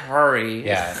 I'm in a hurry.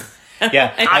 Yeah.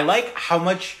 Yeah, I like how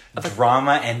much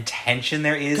drama and tension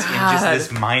there is in just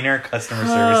this minor customer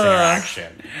service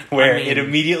interaction. Where it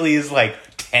immediately is like,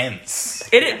 tense.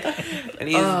 And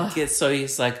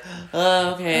he's like,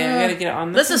 oh, okay, I gotta get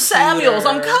on the Mr. computer. Samuels,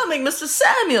 I'm coming, Mr.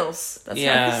 Samuels. That's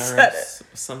how he said it.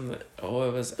 It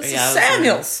was Mr.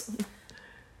 Samuels.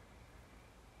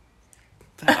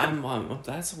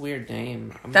 That's a weird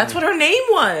name. That's what her name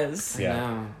was. I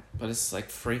know, but it's like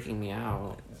freaking me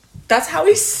out. That's how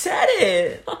he said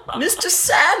it. Mr.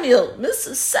 Samuel.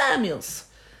 Mrs. Samuels.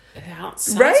 It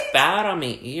sounds right? bad on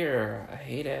my ear. I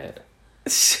hate it.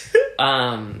 It's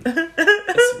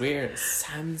weird.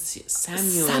 Samuels.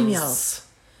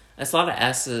 It's a lot of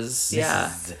S's.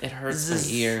 Yeah. It hurts my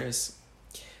ears.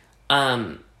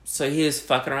 So he was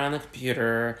fucking around the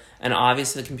computer, and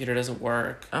obviously the computer doesn't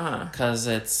work because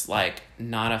it's like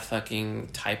not a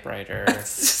fucking typewriter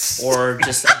or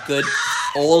just a good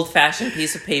old-fashioned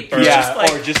piece of paper. Yeah,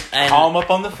 or just call him up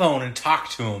on the phone and talk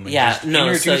to him.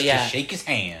 And just shake his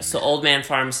hand. So old man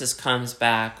pharmacist comes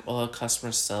back while the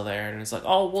customer's still there, and it's like,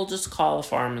 oh, we'll just call the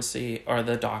pharmacy or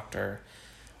the doctor.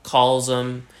 Calls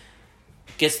him.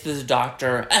 Gets to the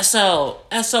doctor. SO,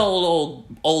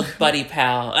 old buddy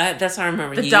pal. That's how I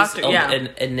remember. The doctor,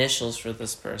 initials for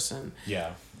this person.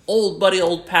 Yeah. Old buddy,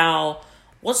 old pal.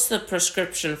 What's the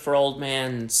prescription for old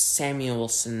man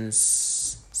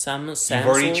Samuelson's? You've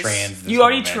already trans.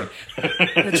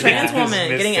 The trans woman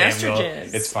getting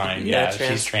estrogen. It's fine. Yeah,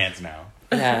 she's trans now.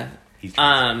 Yeah. He's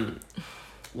trans.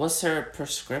 What's her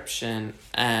prescription?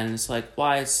 And it's like,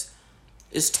 why?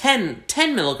 It's 10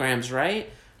 milligrams, right?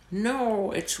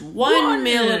 No, it's 1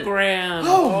 milligram. He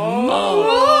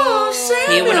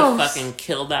would have fucking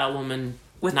killed that woman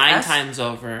with 9 times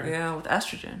over. Yeah, with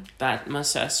estrogen. That much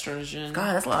estrogen.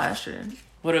 God, that's a lot of estrogen.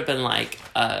 Would have been like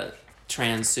a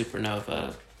trans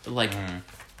supernova, like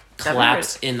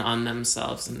collapsed in on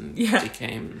themselves and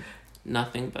became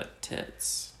nothing but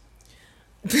tits.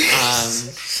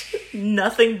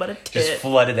 Nothing but a tit. Just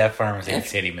flooded that pharmacy with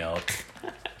titty milk.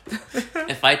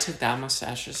 If I took that much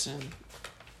estrogen...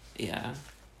 Yeah.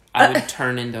 I would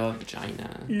turn into a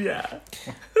vagina. Yeah.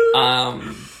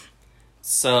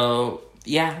 So,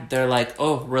 yeah, they're like,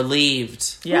 oh,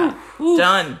 relieved. Yeah.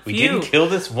 Done. We didn't kill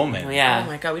this woman. Yeah. Oh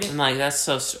my God, we didn't. I'm like, that's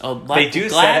so... they do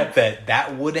set up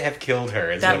that would have killed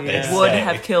her, is what they say. That would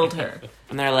have killed her.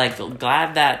 And they're like,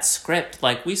 glad that script,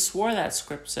 like, we swore that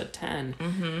script said 10.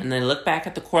 Mm-hmm. And they look back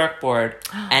at the corkboard,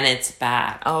 and it's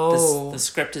back. The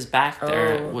script is back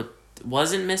there. It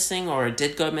wasn't missing, or it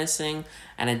did go missing,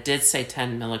 and it did say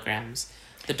 10 milligrams.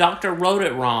 The doctor wrote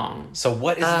it wrong. So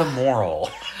what is the moral?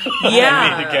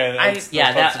 Yeah.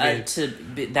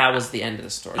 That was the end of the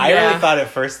story. I really thought at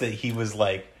first that he was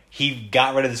like, he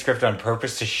got rid of the script on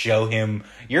purpose to show him,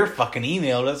 your fucking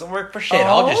email doesn't work for shit.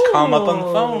 I'll just call him up on the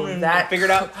phone and figure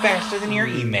it out faster than your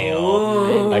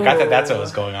email. Like, I thought that's what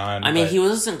was going on. I mean, he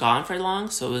wasn't gone for long,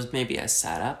 so it was maybe a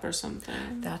setup or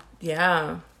something.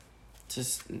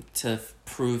 Just to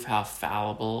prove how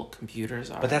fallible computers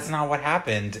are. But that's not what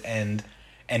happened, and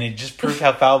it just proved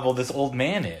how fallible this old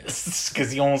man is.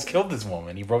 Because he almost killed this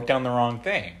woman. He wrote down the wrong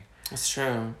thing. That's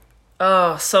true.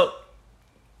 So...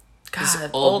 God, this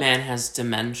old man has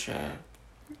dementia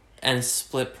and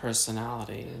split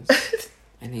personalities.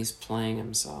 And he's playing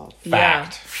himself.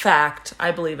 Fact.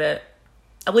 I believe it.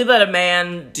 I believe that a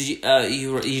man... Did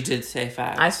you did say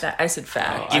fact. I said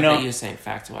fact. I thought you were saying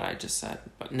fact to what I just said.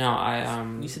 But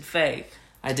no, You said fake.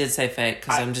 I did say fake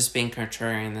because I'm just being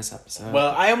contrarian this episode.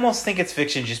 Well, I almost think it's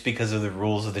fiction just because of the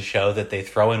rules of the show, that they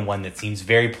throw in one that seems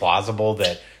very plausible,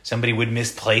 that somebody would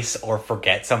misplace or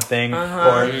forget something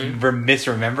or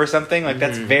misremember something. Like,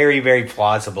 that's very, very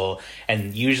plausible.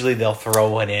 And usually they'll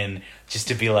throw one in just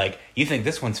to be like, you think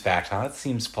this one's fact, huh? It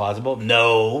seems plausible.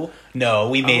 No,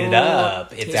 we made it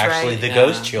up. It's actually the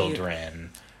ghost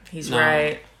children. He's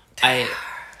right.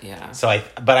 So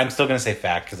but I'm still going to say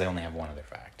fact because I only have one other fact.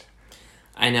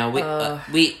 I know.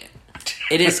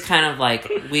 It is kind of like,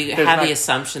 we have the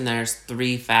assumption there's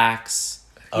 3 facts.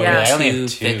 Oh, yeah. I only have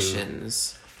 2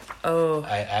 fictions. Oh.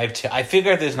 I have 2. I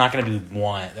figured there's not going to be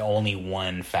only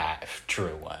one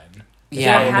true one.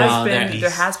 Yeah, there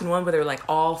has been one where they're like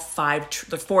all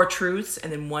 4 truths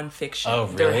and then 1 fiction. Oh,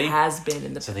 really? There has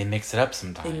been So they mix it up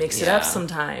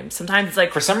sometimes. Sometimes it's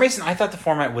like... For some reason, I thought the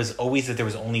format was always that there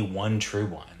was only one true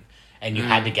one. And you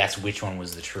had to guess which one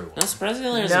was the true one. No,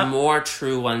 surprisingly, there's more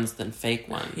true ones than fake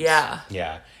ones. Yeah.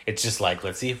 Yeah. It's just like,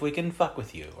 let's see if we can fuck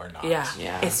with you or not. Yeah.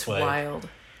 It's wild.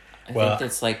 I think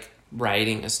that's like,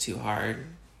 writing is too hard.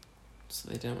 So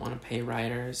they didn't want to pay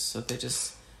writers. So they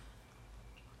just...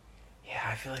 Yeah,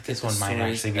 I feel like this one might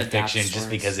actually be fiction just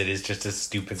because it is just a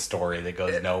stupid story that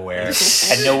goes nowhere.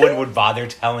 And no one would bother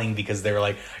telling because they were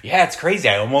like, yeah, it's crazy.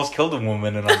 I almost killed a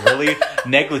woman and I'm really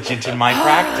negligent in my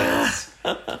practice.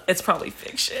 It's probably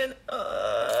fiction.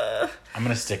 I'm I'm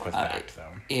gonna stick with fact though.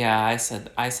 Yeah, I said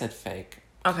fake.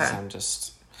 Okay. 'Cause I'm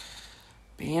just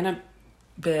being a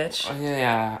bitch.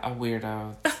 Yeah, a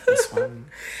weirdo. This one.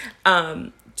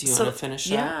 Do you want to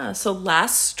finish up? Yeah. So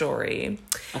last story.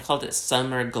 I called it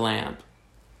Summer Glamp.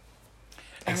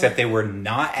 Except they were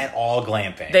not at all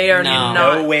glamping. They are In not.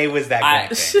 no way was that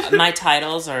glamping. My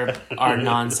titles are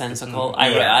nonsensical.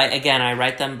 I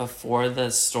write them before the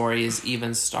stories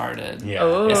even started. Yeah.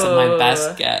 Oh. This is my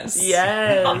best guess.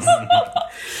 Yes.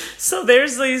 So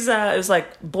there's these, it was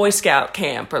like Boy Scout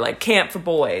camp or like camp for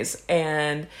boys.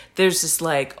 And there's just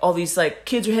like all these like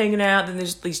kids are hanging out. Then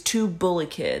there's these two bully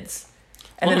kids.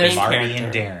 And then there's Marty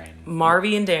and Darren.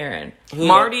 Marty and Darren.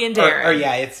 Marty and Darren. Or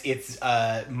yeah, it's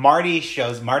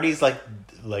Marty's like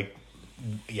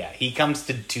he comes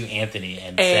to Anthony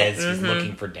and says he's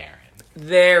looking for Darren.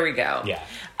 There we go. Yeah.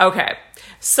 Okay.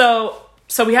 So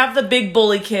we have the big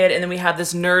bully kid, and then we have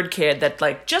this nerd kid that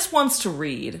like just wants to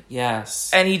read.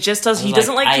 Yes. And he just does. He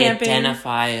doesn't like camping. I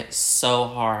identify so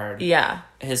hard. Yeah.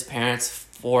 His parents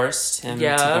forced him to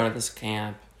go to this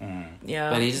camp.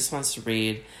 Yeah. But he just wants to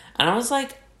read. And I was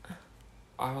like,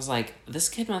 this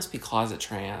kid must be closet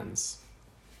trans.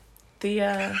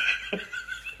 This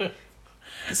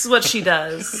is what she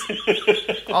does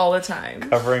all the time.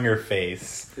 Covering her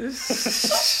face.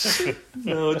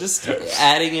 No, just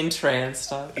adding in trans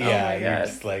stuff. Yeah, God.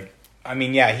 just like, I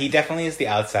mean, yeah, he definitely is the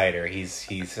outsider. He's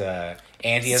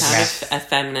and he has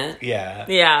effeminate. Yeah.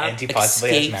 Yeah. And he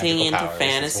possibly has Escaping magical into powers.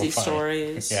 fantasy It's so funny.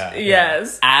 stories. Yeah.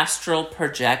 Yes. Astral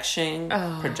projecting.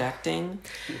 We're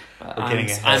getting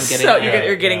ahead. I'm getting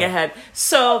you're getting ahead.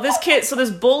 So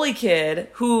this bully kid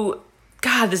who,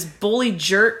 God, this bully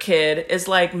jerk kid is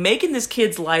like making this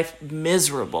kid's life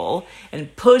miserable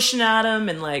and pushing at him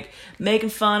and like making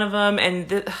fun of him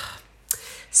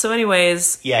so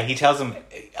anyways, yeah, he tells him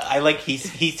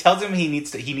he tells him he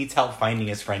needs help finding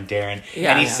his friend Darren.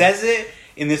 Yeah, and he says it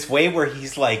in this way where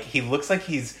he's like, he looks like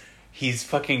he's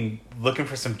fucking looking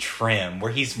for some trim,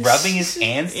 where he's rubbing his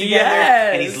hands together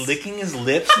and he's licking his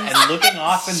lips and looking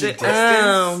off in the distance.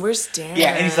 Oh, where's Darren?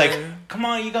 Yeah, and he's like, come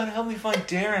on, you gotta help me find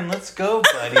Darren. Let's go,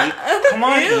 buddy. Come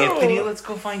on, Anthony, let's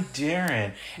go find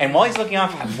Darren. And while he's looking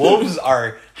off, wolves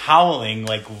are howling,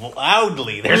 like,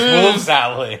 loudly. There's wolves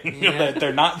howling that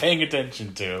they're not paying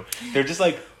attention to. They're just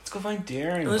like, let's go find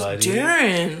Darren, buddy.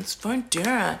 Let's find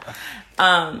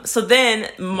Darren. So then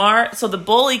so the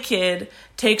bully kid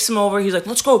takes him over. He's like,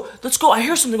 let's go. I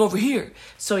hear something over here.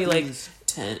 So he like, it's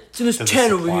in this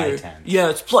tent over here. Tent. Yeah,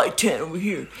 it's supply tent over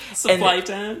here. Supply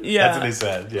tent? Yeah. That's what he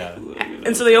said, yeah.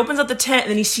 And so he opens up the tent,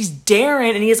 and then he sees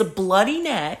Darren, and he has a bloody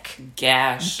neck.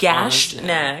 Gashed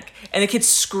neck. And the kid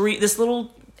this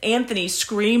little Anthony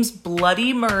screams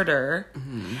bloody murder.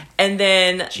 Mm-hmm. And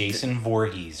then Jason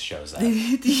Voorhees shows up.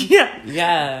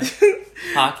 Yeah.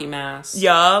 Hockey mask.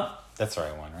 Yup. That's the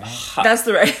right one, right? That's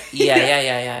the right.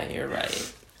 Yeah. You're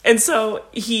right. And so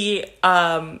he,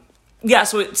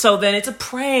 so then it's a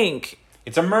prank.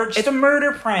 It's a murder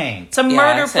prank. It's a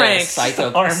murder prank.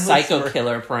 Psycho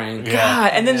killer prank. God, yeah.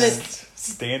 And then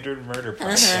standard murder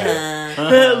prank.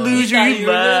 Loser, you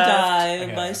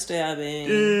die by stabbing.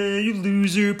 You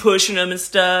loser, pushing him and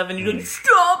stuff, and you go,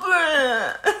 stop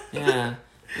it. Yeah.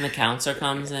 And the counselor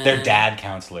comes in. Their dad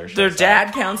counselor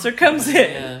comes in.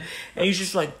 Yeah. And he's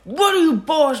just like, what are you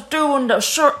boys doing to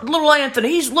little Anthony?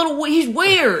 He's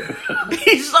weird.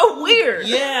 He's so weird.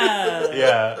 Yeah.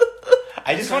 Yeah.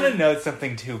 I just want to note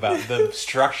something too about the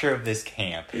structure of this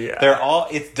camp. Yeah.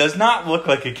 It does not look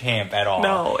like a camp at all.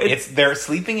 No. They're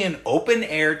sleeping in open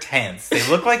air tents. They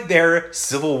look like they're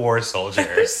Civil War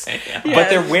soldiers. Yes. But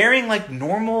they're wearing like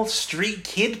normal street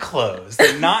kid clothes.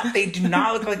 They do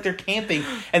not look like they're camping.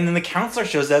 And then the counselor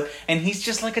shows up and he's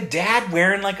just like a dad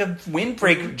wearing like a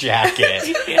windbreaker jacket.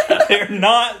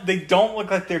 They don't look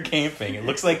like they're camping. It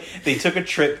looks like they took a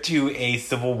trip to a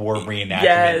Civil War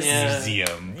reenactment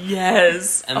museum. Yes.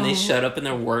 And they showed up in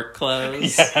their work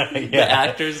clothes. Yeah. The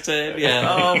actors did. Yeah.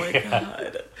 Oh my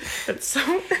God. That's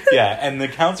so. Yeah, and the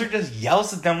counselor just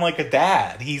yells at them like a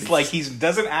dad. He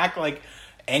doesn't act like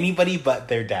anybody but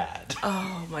their dad.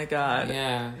 Oh my God.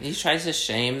 Yeah. He tries to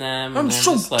shame them. I'm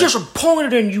so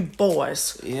disappointed in you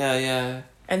boys. Yeah.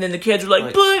 And then the kids are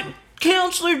like, but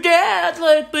counselor dad,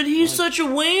 but he's such a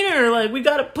wiener. We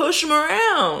gotta push him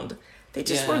around. They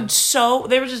just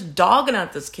they were just dogging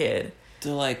at this kid.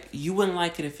 They're like, you wouldn't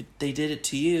like it if they did it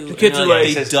to you. The kids are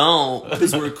like, they don't,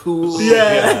 because we're cool.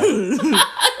 Yeah. And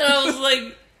I was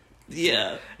like,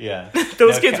 yeah. Yeah.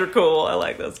 Those kids were cool. I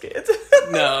like those kids.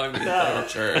 No, they're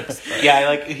jerks. But.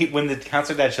 Yeah, when the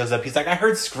counselor dad shows up, he's like, I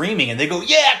heard screaming. And they go,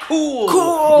 yeah, cool.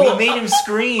 We made him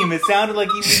scream. It sounded like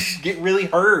he would get really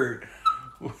hurt.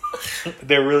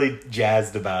 They're really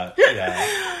jazzed about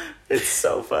that. It's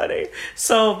so funny.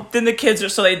 So then the kids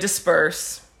they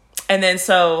disperse, and then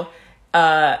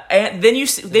and then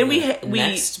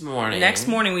next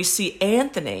morning we see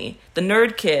Anthony, the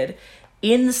nerd kid,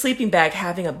 in the sleeping bag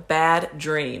having a bad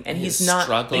dream, and he's not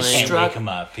struggling. They can't wake him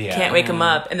up. Yeah. Can't wake him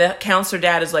up, and the counselor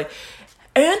dad is like,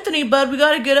 Anthony, bud, we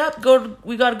gotta get up.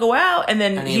 We gotta go out, and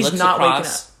then he's not waking up.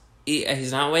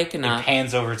 He's not waking up. It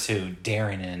pans over to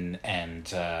Darren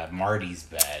and Marty's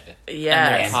bed. Yeah,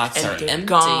 and their pots are empty.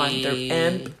 Gone.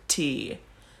 They're empty.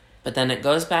 But then it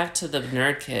goes back to the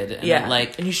nerd kid, and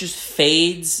and he's just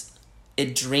fades.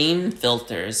 It dream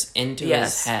filters into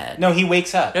his head. No, he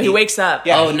wakes up. No, he wakes up.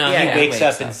 Yeah, he wakes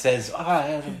up and says, "Oh, I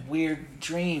had a weird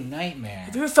dream, nightmare."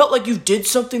 Have you ever felt like you did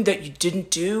something that you didn't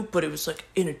do, but it was like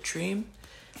in a dream?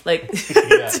 Like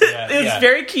it was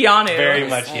very Keanu. Very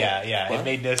much, yeah. What? It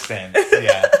made no sense.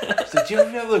 Yeah. So, did you ever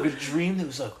have like a dream that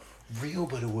was like real,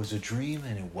 but it was a dream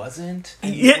and it wasn't?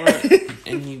 And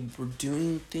you were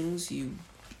doing things you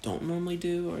don't normally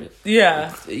do, or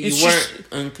you weren't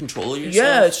in control of yourself.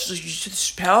 Yeah, it's just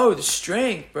this power, the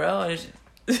strength, bro.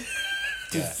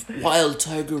 The wild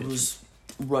tiger was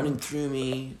running through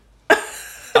me.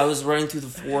 I was running through the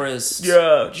forest.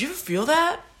 Yeah. Did you ever feel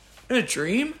that in a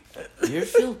dream? You ever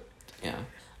feel? Yeah.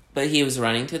 But he was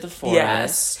running through the forest.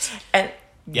 Yes. And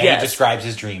he describes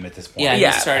his dream at this point. Yeah,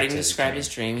 he's starting to describe his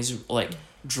dream. He's like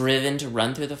driven to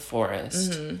run through the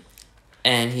forest. Mm-hmm.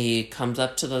 And he comes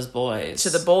up to those boys. To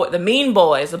the mean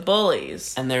boys, the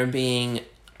bullies. And they're being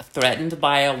threatened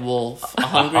by a wolf. A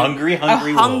hungry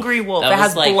wolf that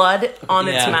has blood on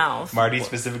its mouth. Marty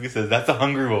specifically says, that's a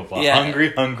hungry wolf.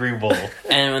 Hungry wolf.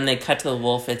 And when they cut to the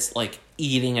wolf, it's like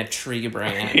eating a tree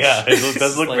branch. Yeah, it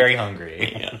does look very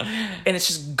hungry. Yeah. And it's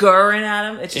just gurring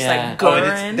at him. It's just like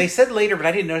gurring. They said later, but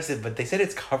I didn't notice it, but they said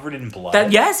it's covered in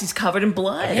blood. He's covered in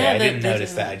blood. Okay, I didn't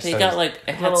notice that. They got like,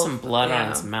 it had some blood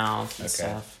on its mouth and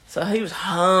stuff. So he was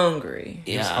hungry.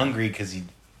 He was hungry because he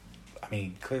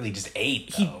clearly just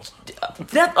ate,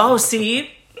 though.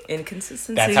 See?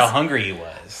 Inconsistencies. That's how hungry he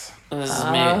was.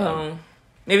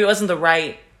 Maybe it wasn't the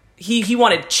right... He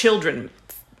wanted children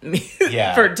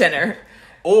for dinner.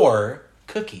 Or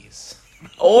cookies.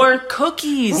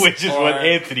 Which is what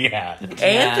Anthony had.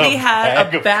 Anthony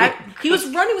had a bag. He was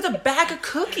running with a bag of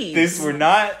cookies. These were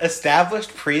not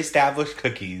pre-established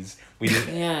cookies.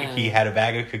 He had a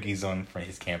bag of cookies on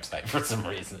his campsite for some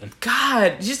reason.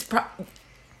 God,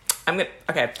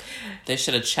 okay. They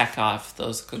should have checked off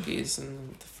those cookies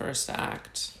in the first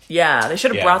act. Yeah, they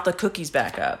should have brought the cookies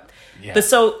back up. Yeah. But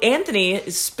so Anthony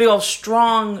is big old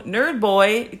strong nerd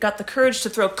boy, got the courage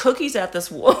to throw cookies at this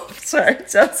wolf. Sorry,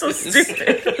 it sounds so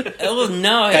stupid.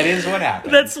 That is what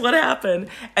happened. That's what happened.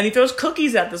 And he throws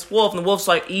cookies at this wolf, and the wolf's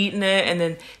like eating it, and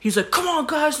then he's like, "Come on,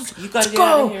 guys, let's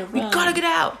go. We gotta get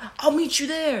out. I'll meet you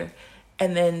there."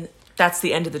 And then that's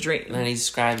the end of the dream. And then he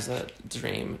describes the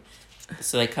dream.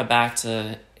 So they cut back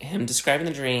to him describing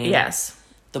the dream. Yes.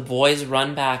 The boys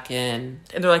run back in.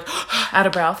 And they're like, out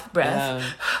of breath.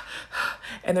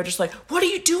 And they're just like, "What are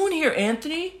you doing here,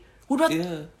 Anthony? What about..."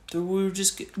 Yeah, you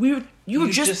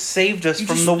just saved us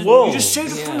from the wolves. You just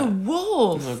saved us from the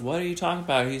wolves. Like, what are you talking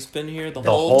about? He's been here the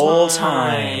whole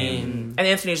time. And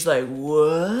Anthony's like,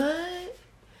 "What?"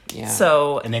 Yeah.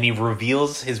 So... And then he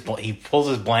reveals he pulls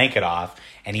his blanket off,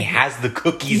 and he has the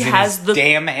cookies in his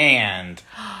damn hand.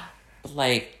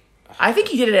 Like... I think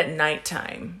he did it at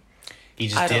nighttime. He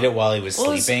just did it while he was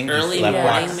sleeping. Early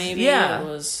morning, maybe. Yeah. It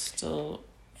was still...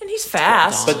 And he's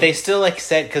fast. But they still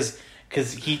said, because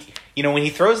he, when he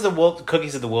throws the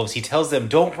cookies at the wolves, he tells them,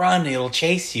 "Don't run, it'll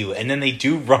chase you." And then they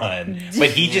do run.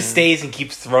 But he just stays and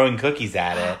keeps throwing cookies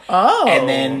at it. Oh.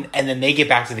 And then they get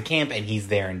back to the camp and he's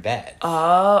there in bed.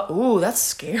 Ooh, that's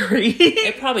scary.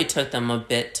 It probably took them a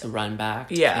bit to run back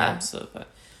to camp. So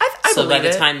by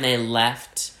the time they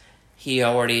left, he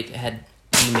already had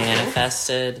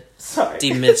demanifested,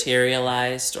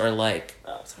 dematerialized, or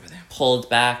pulled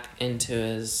back into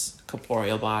his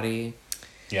corporeal body.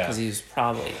 Yeah. Because he was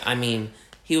probably,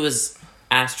 he was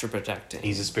astral projecting.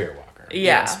 He's a spirit walker.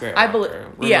 Yeah. Spirit walker. I believe.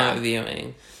 Remote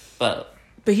viewing. But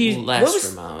he less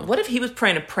remote. What if he was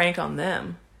playing a prank on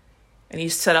them? And he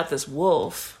set up this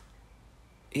wolf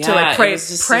to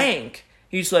prank.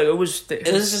 He's like, it was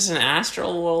just an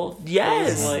astral wolf.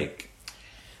 Yes.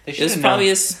 It was probably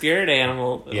a spirit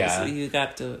animal. Yeah. So you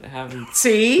got to have him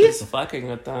fucking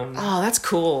with them. Oh, that's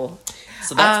cool.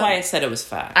 So that's why I said it was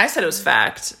fact. I said it was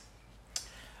fact.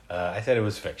 I said it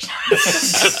was fiction.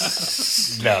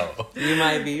 No. You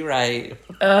might be right.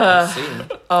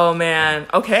 Oh, man.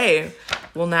 Okay.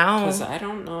 Well, now... Because I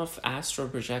don't know if astral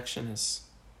projection has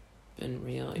been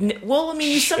real. Well, I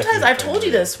mean, sometimes I've told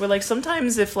you this. Where like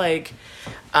sometimes if like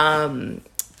moms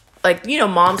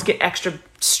get extra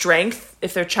strength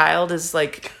if their child is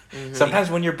like. Mm-hmm. Sometimes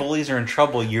when your bullies are in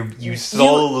trouble, your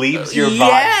soul leaves your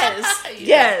body.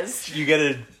 Yes. You get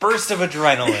a burst of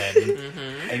adrenaline,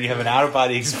 and you have an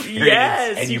out-of-body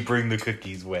experience, and you bring the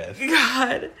cookies with.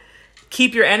 God.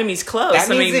 Keep your enemies close. That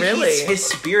means that really. his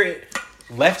spirit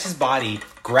left his body,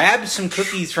 grabbed some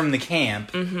cookies from the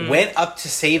camp, went up to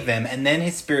save them, and then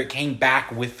his spirit came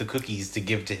back with the cookies to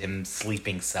give to him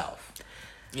sleeping self.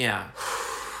 Yeah.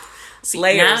 See,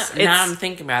 Layers. Now I'm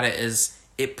thinking about it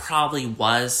it probably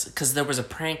was, because there was a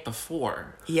prank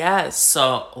before. Yes.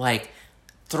 So, like,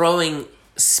 throwing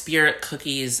spirit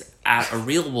cookies at a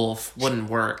real wolf wouldn't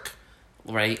work,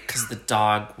 right? Because the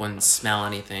dog wouldn't smell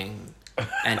anything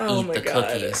and eat the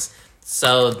cookies.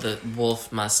 So the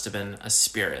wolf must have been a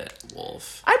spirit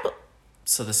wolf.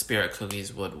 So the spirit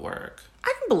cookies would work.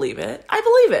 I can believe it. I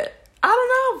believe it. I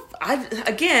don't know.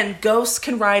 Again, ghosts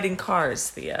can ride in cars,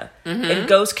 Thea. Mm-hmm. And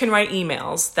ghosts can write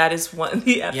emails. That is one of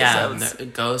the episodes. Yeah,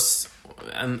 ghosts.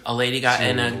 A lady got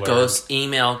in a ghost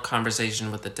email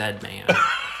conversation with a dead man.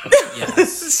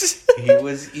 Yes. He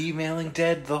was emailing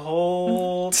dead the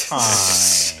whole time.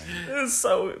 It was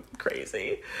so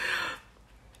crazy.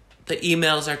 The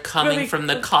emails are coming from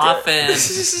the coffin.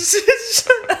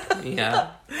 Yeah.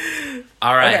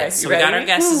 All right. Okay, so we got our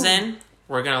guesses in.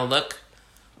 We're going to look.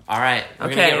 All right, we're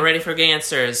gonna get ready for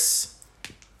answers.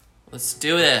 Let's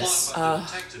do this.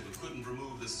 Detective who couldn't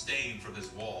remove the stain from his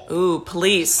wall. Ooh,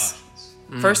 police.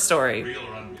 First story. Real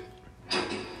or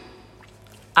unreal?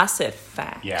 I said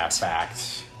fact. Yeah,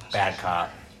 fact. Bad cop.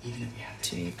 Even if you have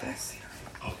to need this.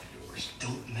 Of yours.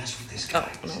 Don't mess with this guy.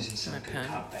 Oh, This isn't some okay. good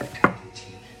cop, bad cop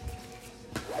routine.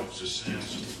 I was just saying,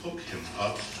 just hook him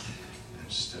up and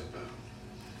step out.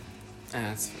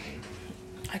 That's fine.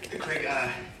 I can. Craig,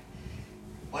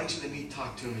 why don't you let me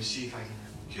talk to him and see if I can...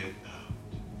 Get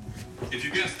out. If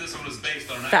you guess this one was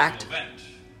based on an Fact. actual event,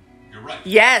 you're right.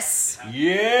 Yes.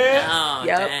 Yeah. Oh,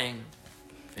 Yep. dang.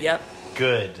 Yep.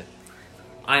 Good.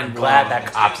 I'm Glad wrong.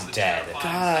 that cop's dead.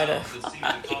 God.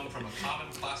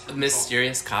 A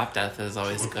mysterious cop death is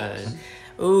always good.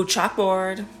 Ooh,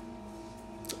 chalkboard.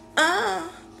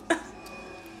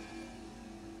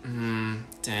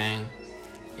 Dang.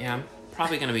 Yeah, I'm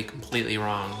probably gonna be completely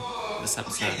wrong this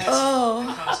episode.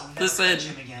 Oh. Listen.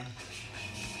 Again.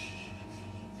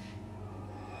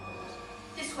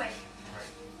 This way.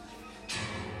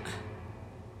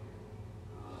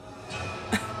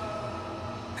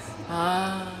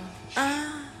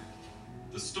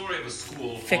 The story of a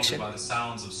school Fiction. haunted by the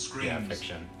sounds of screams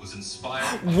fiction. was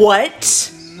inspired by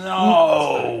What?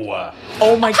 No.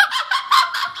 Oh my.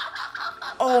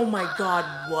 Oh my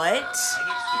God! What? Our next story is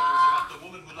about the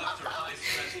woman who left her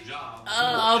high-stress job.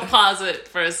 I'll pause it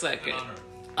for a second.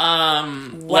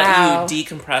 On her. Let Wow. you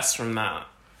decompress from that.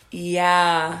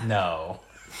 Yeah. No.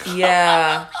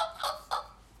 Yeah.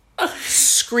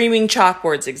 Screaming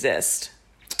chalkboards exist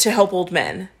to help old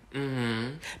men.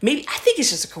 Mm-hmm. Maybe I think it's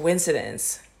just a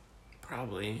coincidence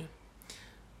Probably.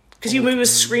 because you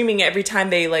was screaming every time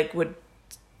they like would.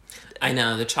 I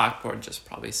know, the chalkboard just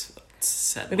probably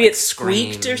said Maybe like, it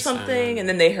squeaked or screams something, and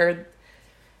then they heard.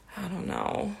 I don't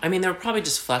know. I mean, they were probably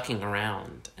just fucking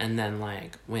around and then,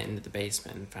 like, went into the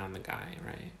basement and found the guy,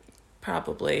 right?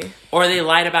 Probably. Or they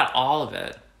lied about all of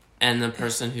it, and the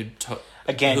person who took...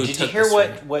 Again, who did you took hear the what,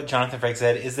 swing- what Jonathan Frakes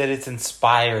said? Is that it's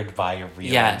inspired by a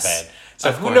real Yes, event. So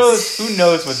of who course.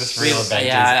 knows what this real event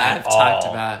is at I've all. talked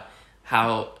about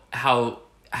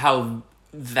how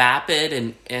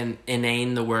vapid and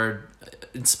inane the word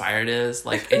inspired is.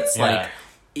 Like, it's Yeah. like...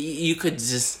 You could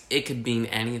just... It could mean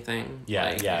anything. Yeah,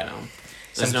 like, yeah. You know,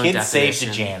 there's Some no kid saved a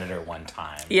definition. janitor one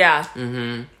time. Yeah.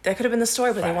 Mm-hmm. That could have been the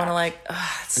story, but they want to like.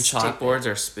 That's And stupid. chalkboards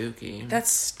are spooky.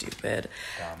 That's stupid.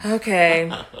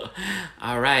 Okay.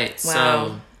 All right, Wow.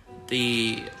 so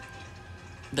the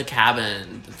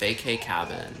cabin, the vacay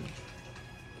cabin.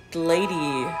 The lady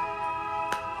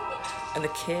and the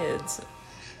kids.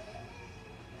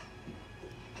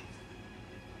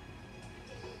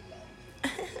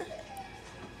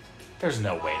 There's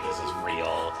no way this is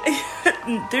real.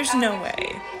 There's no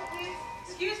way.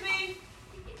 Excuse me.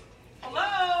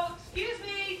 Hello. Excuse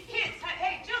me. Kids.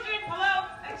 Hey, children. Hello.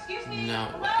 Excuse me. No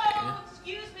Hello. way.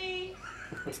 Excuse me.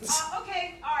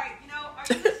 Okay. All right. You know, are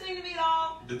you listening to me at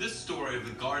all? Did this story of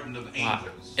the Garden of Wow.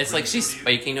 Angels... It's like she's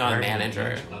speaking to a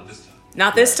manager. Not this time.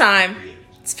 Not this time.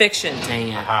 It's fiction. Dang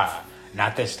it. Aha.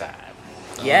 Not this time.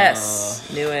 Yes.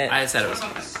 Knew it. I said it What was...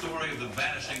 about the story of the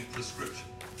vanishing prescription?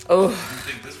 Oh, You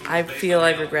think this one was I based feel on I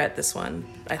reality? regret this one.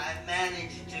 I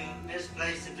managed to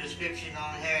misplace the prescription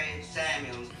on Harriet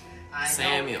Samuels. I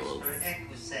Samuel. For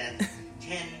Equisette,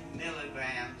 10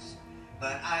 milligrams,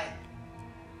 but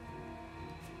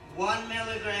 1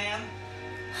 milligram.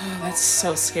 Oh, that's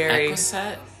so scary.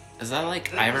 Equisette? Is that like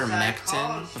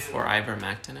ivermectin before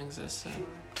ivermectin existed?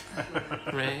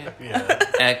 Right? Yeah.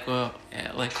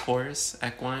 Like horse,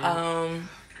 equine? 10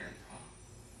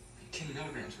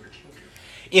 milligrams would have killed you.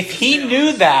 If he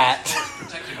knew that,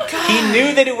 he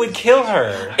knew that it would kill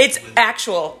her. It's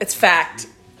actual. It's fact.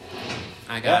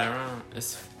 I got it wrong.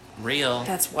 It's real.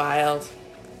 That's wild.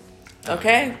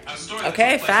 Okay. A story that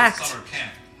Okay, took place at fact. summer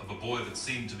camp of a boy that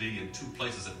seemed to be in 2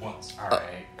 places at once. All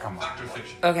right, come on. Fact or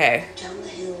fiction? Okay. Down the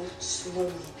hill,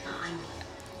 slowly behind me.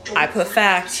 I put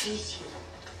fact. Chase you.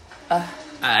 I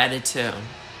added 2.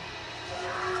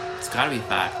 It's gotta be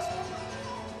fact.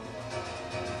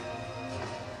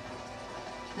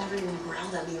 Never even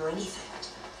growled at me or anything.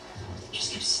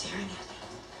 Just kept staring at me.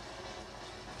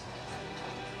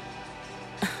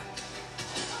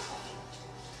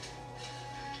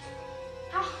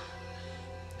 How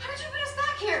did you put us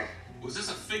back here? Was this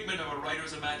a figment of a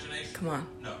writer's imagination? Come on.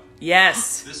 No.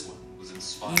 Yes. This one was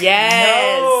inspired.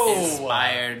 Yes. No.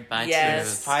 Inspired by Yes. truth.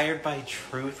 Inspired by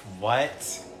truth.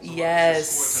 What?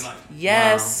 Yes. Wow.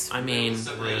 Yes. I mean,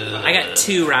 I got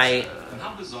 2 right. And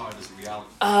how bizarre does reality?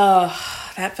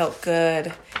 Oh, that felt good.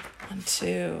 1,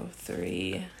 2,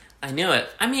 3, I knew it.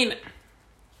 I mean,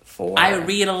 4. I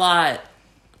read a lot.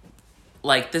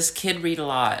 Like, this kid read a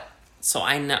lot. So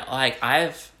I know, like,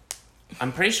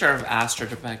 I'm pretty sure I've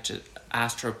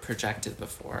astral projected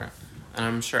before. And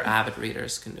I'm sure avid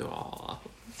readers can do all.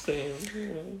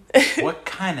 What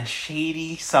kind of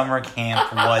shady summer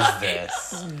camp was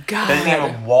this? God. Doesn't even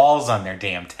have walls on their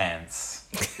damn tents.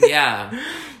 Yeah.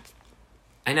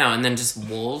 I know, and then just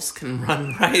wolves can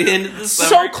run right into the So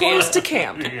summer close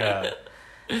camp. to camp. Yeah.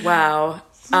 Wow.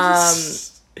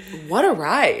 What a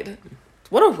ride.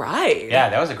 What a ride. Yeah,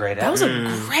 that was a great That was episode.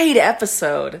 a great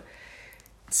episode.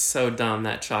 So dumb,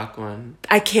 that chalk one.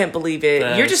 I can't believe it.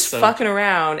 That You're was just so- fucking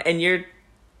around and you're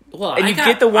Well, And you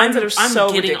get the ones that are I'm so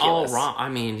getting ridiculous. all wrong. I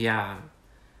mean, yeah.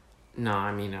 No,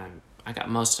 I mean, I got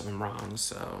most of them wrong,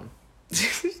 so.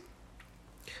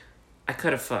 I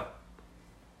could have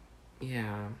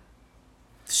Yeah.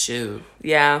 Shoot.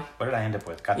 yeah. What did I end up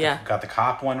with? Got Yeah. the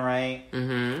cop one right.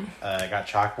 Mm-hmm. I got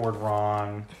chalkboard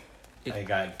wrong. I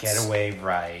got getaway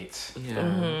right. Yeah.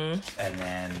 Mm-hmm. And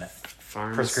then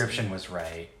Pharmacy. prescription was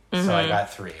right. So I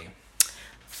got 3.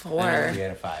 4. 3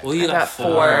 out of 5. Well, you I got got 4.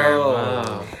 four.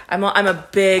 Wow. I'm a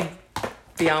big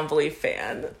Beyond Belief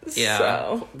fan. Yeah.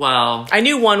 So Well, I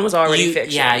knew 1 was already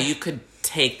fiction. Yeah, you could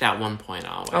take that 1 point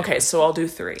away. Okay, so I'll do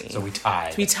 3. So we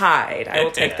tied. We tied. I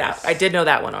will take Yes. that. I did know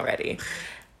that one already.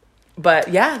 But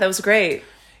yeah, that was great.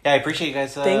 Yeah, I appreciate you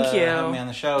guys Thank you. having me on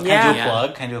the show. Can Yeah. I do a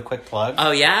plug? Can I do a quick plug? Oh,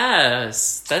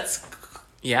 yes. That's...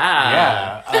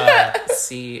 Yeah. Yeah.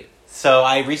 See... So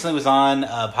I recently was on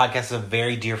a podcast of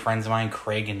very dear friends of mine,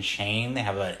 Craig and Shane. They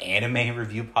have an anime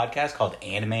review podcast called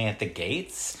Anime at the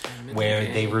Gates, where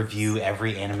they review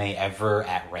every anime ever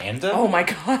at random. Oh my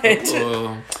god.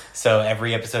 Ooh. So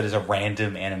every episode is a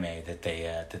random anime that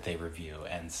they review,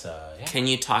 and so yeah. Can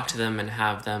you talk to them and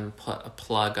have them put a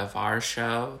plug of our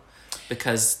show?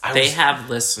 Because I they was- have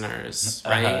listeners,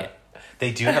 right?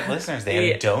 They do have listeners. They have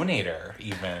Yeah. a donator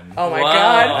even. Oh my Whoa.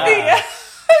 god. Yeah.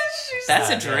 That's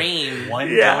a dream. One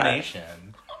Yeah.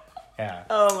 donation. Yeah.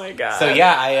 Oh my god. So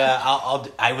yeah,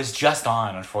 I was just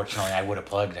on. Unfortunately, I would have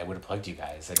plugged you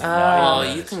guys. I didn't know. Well,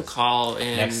 I you can call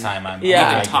in. next time I'm Yeah.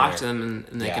 You I'm can talk regular. to them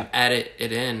and they Yeah. can edit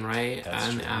it in, right? That's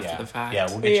And true. after Yeah. the fact. Yeah,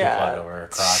 we'll get you Yeah. a plug over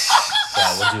across.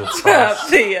 Yeah, we'll do a Stop cross.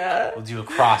 the We'll do a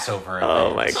crossover.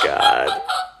 Oh event. my god.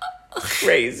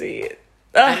 Crazy.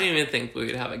 I didn't even think we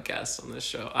would have a guest on this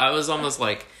show. I was almost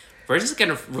like, we're just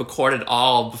going to record it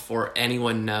all before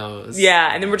anyone knows.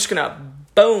 Yeah, and then we're just gonna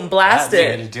boom blast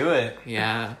Yeah, to it. do it.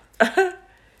 Yeah.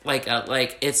 like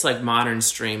it's like modern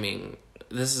streaming.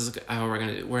 This is how we're going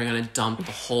to do. We're going to dump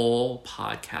the whole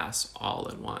podcast all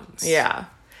at once. Yeah.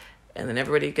 And then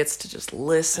everybody gets to just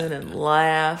listen and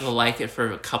laugh. They'll like it for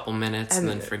a couple minutes and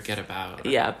And then forget about it.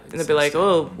 Yeah. And they'll be like,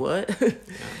 oh, what?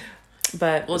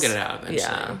 But We'll get it out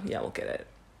eventually. Yeah, we'll get it.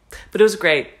 But it was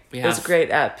great. It was a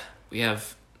great ep. We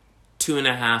have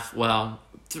 2.5, well,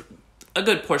 a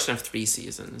good portion of 3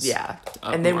 seasons. Yeah.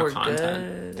 of And they more were content.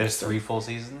 good. There's 3 full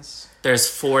seasons. There's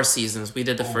 4 seasons. We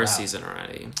did the first wow. season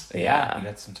already. Yeah. You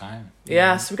got some time.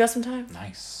 Yeah, so we got some time.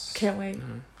 Nice. Can't wait.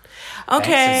 Thanks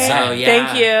Okay. again. So yeah,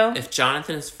 Thank you. If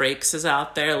Jonathan Frakes is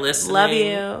out there listening, Love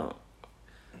you.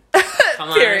 come on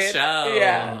our Period. show.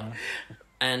 Yeah.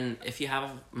 And if you have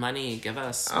money, give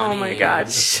us Oh money. my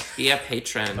God. Be a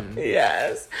patron.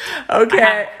 Yes. I Okay.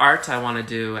 have art I want to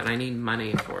do, and I need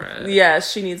money for it.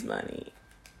 Yes, she needs money.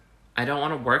 I don't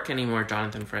want to work anymore,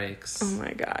 Jonathan Frakes. Oh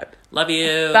my God. Love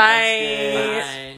you. Bye. Bye.